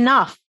not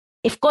enough.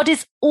 If God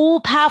is all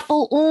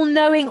powerful, all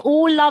knowing,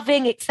 all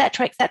loving,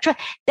 etc.,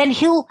 then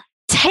he'll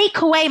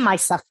take away my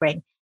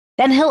suffering.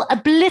 Then he'll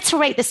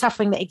obliterate the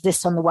suffering that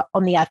exists on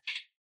the earth.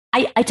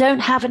 I don't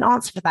have an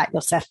answer for that,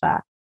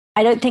 Yosefa.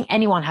 I don't think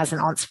anyone has an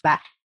answer for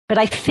that. But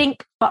I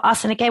think for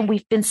us, and again,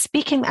 we've been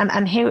speaking,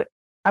 and here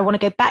I want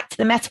to go back to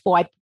the metaphor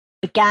I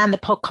began the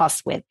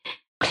podcast with,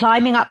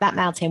 climbing up that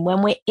mountain.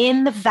 When we're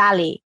in the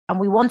valley and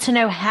we want to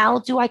know, how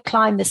do I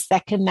climb the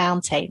second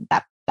mountain?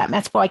 That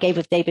metaphor I gave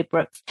of David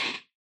Brooks.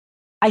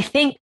 I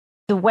think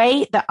the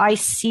way that I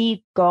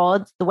see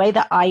God, the way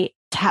that I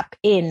tap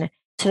in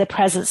to the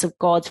presence of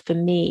God for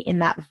me in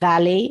that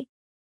valley,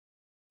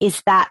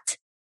 is that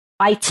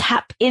I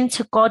tap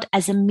into God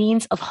as a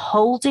means of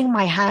holding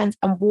my hand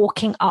and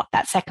walking up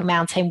that second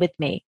mountain with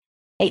me.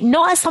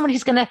 Not as someone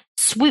who's going to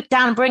swoop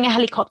down and bring a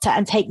helicopter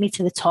and take me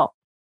to the top.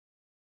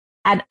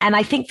 And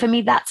I think for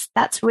me, that's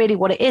really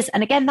what it is.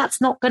 And again, that's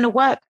not going to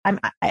work.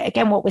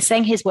 Again, what we're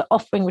saying here is we're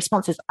offering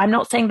responses. I'm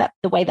not saying that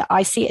the way that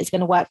I see it is going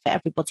to work for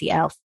everybody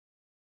else.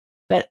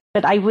 But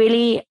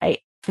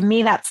for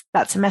me, that's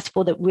a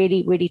metaphor that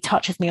really, really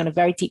touches me on a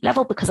very deep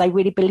level, because I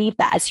really believe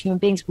that as human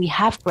beings, we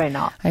have grown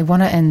up. I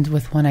want to end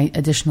with one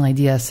additional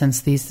idea,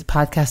 since these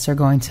podcasts are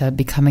going to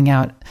be coming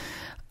out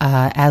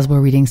as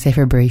we're reading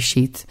Sefer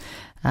Bereshit.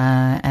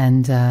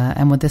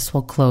 And with this,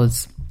 we'll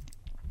close.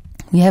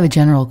 we have a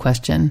general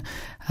question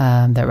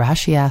that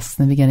Rashi asks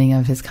in the beginning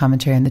of his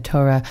commentary on the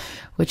Torah,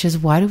 which is,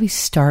 why do we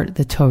start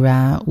the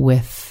Torah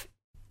with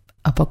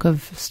a book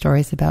of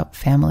stories about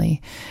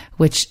family,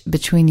 which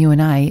between you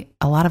and I,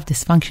 a lot of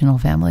dysfunctional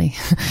family.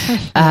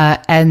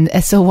 And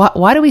so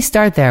why do we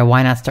start there?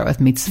 Why not start with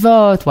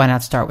mitzvot? Why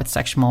not start with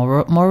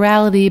sexual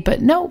morality?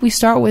 But no, we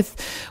start with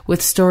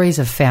stories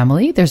of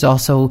family. There's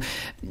also,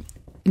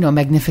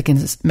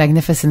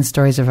 magnificent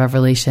stories of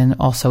revelation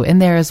also in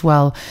there as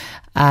well.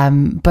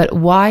 But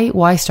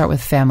why start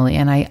with family?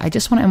 And I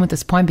just want to end with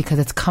this point because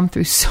it's come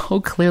through so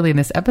clearly in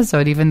this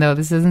episode, even though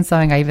this isn't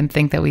something I even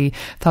think that we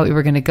thought we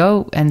were going to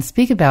go and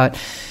speak about.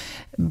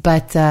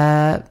 But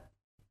Rabbi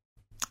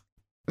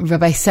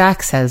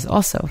Sacks says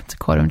also, to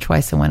quote him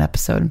twice in one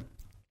episode,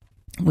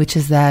 which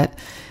is that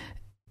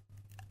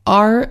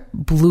our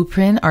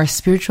blueprint, our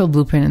spiritual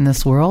blueprint in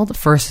this world,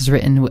 first is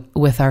written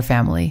with our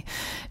family,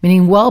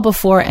 meaning well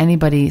before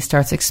anybody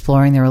starts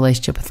exploring their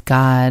relationship with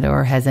God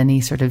or has any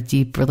sort of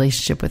deep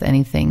relationship with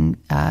anything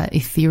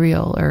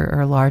ethereal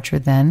or larger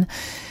than,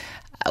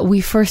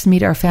 we first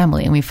meet our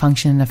family and we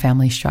function in a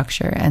family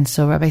structure. And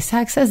so Rabbi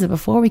Sacks says that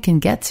before we can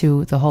get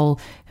to the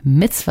whole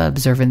mitzvah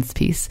observance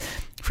piece,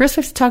 first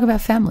we have to talk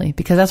about family,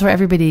 because that's where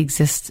everybody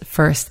exists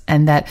first.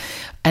 And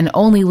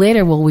only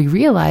later will we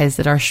realize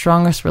that our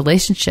strongest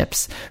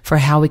relationships for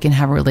how we can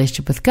have a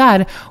relationship with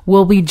God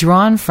will be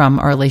drawn from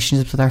our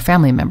relationships with our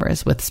family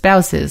members, with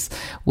spouses,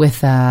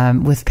 with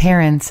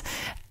parents.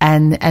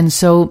 And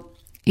so,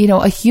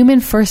 a human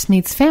first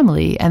meets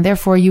family, and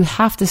therefore you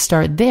have to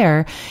start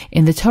there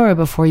in the Torah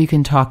before you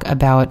can talk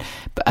about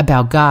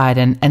God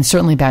and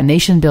certainly about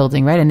nation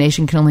building, right? A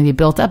nation can only be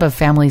built up of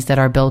families that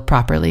are built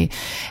properly.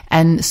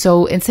 And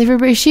so in Sefer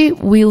Bereshit,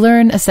 we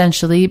learn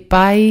essentially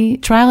by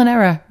trial and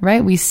error,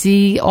 right? We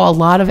see a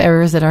lot of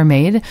errors that are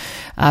made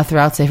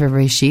throughout Sefer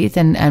Bereshit,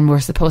 and we're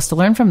supposed to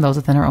learn from those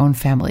within our own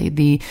family.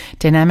 The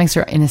dynamics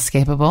are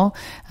inescapable.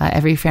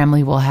 Every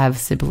family will have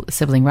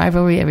sibling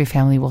rivalry. Every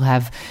family will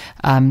have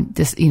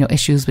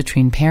issues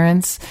between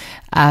parents.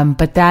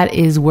 But that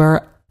is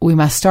where we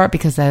must start,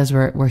 because that is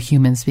where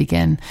humans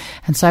begin.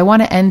 And so I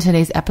want to end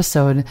today's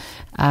episode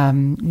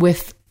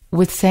with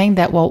saying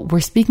that, well, we're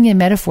speaking in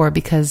metaphor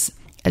because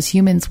as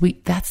humans,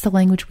 that's the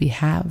language we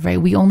have,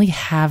 right? We only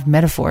have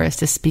metaphors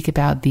to speak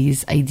about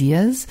these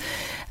ideas.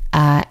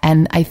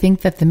 And I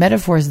think that the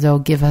metaphors, though,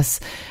 give us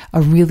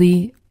a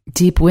really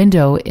deep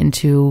window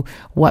into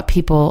what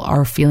people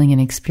are feeling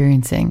and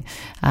experiencing.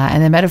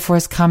 And the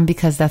metaphors come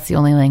because that's the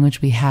only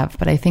language we have.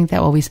 But I think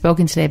that what we've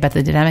spoken today about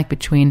the dynamic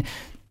between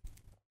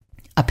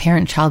a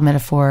parent-child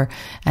metaphor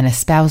and a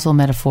spousal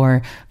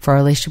metaphor for our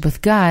relationship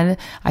with God,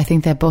 I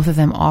think that both of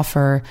them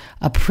offer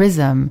a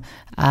prism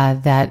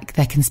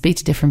that can speak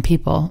to different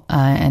people.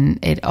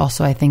 And it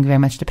also, I think, very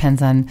much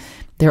depends on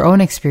their own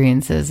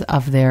experiences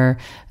of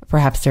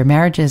perhaps their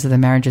marriages or the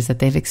marriages that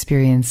they've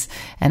experienced,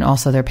 and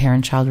also their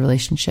parent-child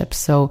relationships.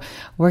 So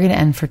we're going to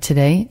end for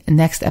today. The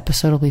next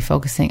episode will be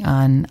focusing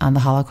on the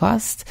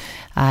Holocaust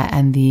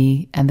and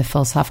the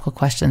philosophical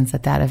questions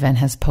that event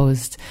has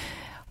posed.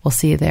 We'll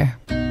see you there.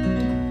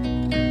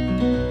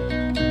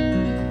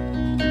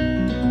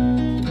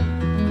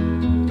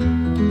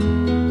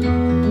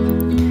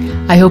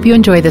 I hope you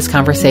enjoyed this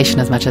conversation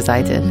as much as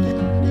I did.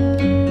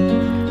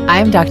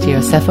 I'm Dr.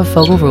 Yosefa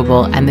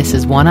Fogel-Rubel, and this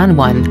is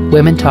One-on-One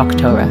Women Talk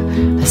Torah,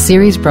 a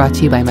series brought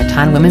to you by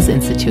Matan Women's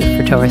Institute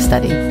for Torah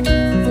Study.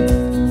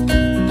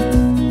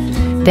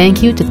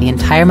 Thank you to the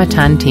entire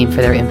Matan team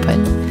for their input.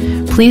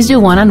 Please do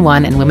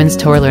One-on-One and Women's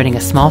Torah Learning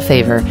a small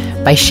favor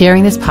by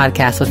sharing this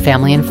podcast with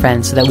family and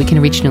friends so that we can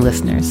reach new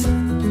listeners.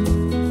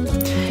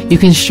 You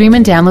can stream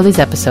and download these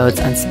episodes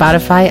on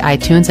Spotify,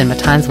 iTunes, and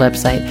Matan's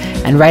website,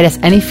 and write us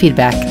any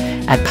feedback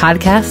at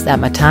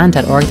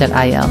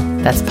podcast@matan.org.il.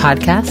 That's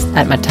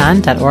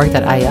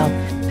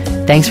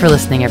podcast@matan.org.il. Thanks for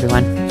listening,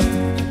 everyone.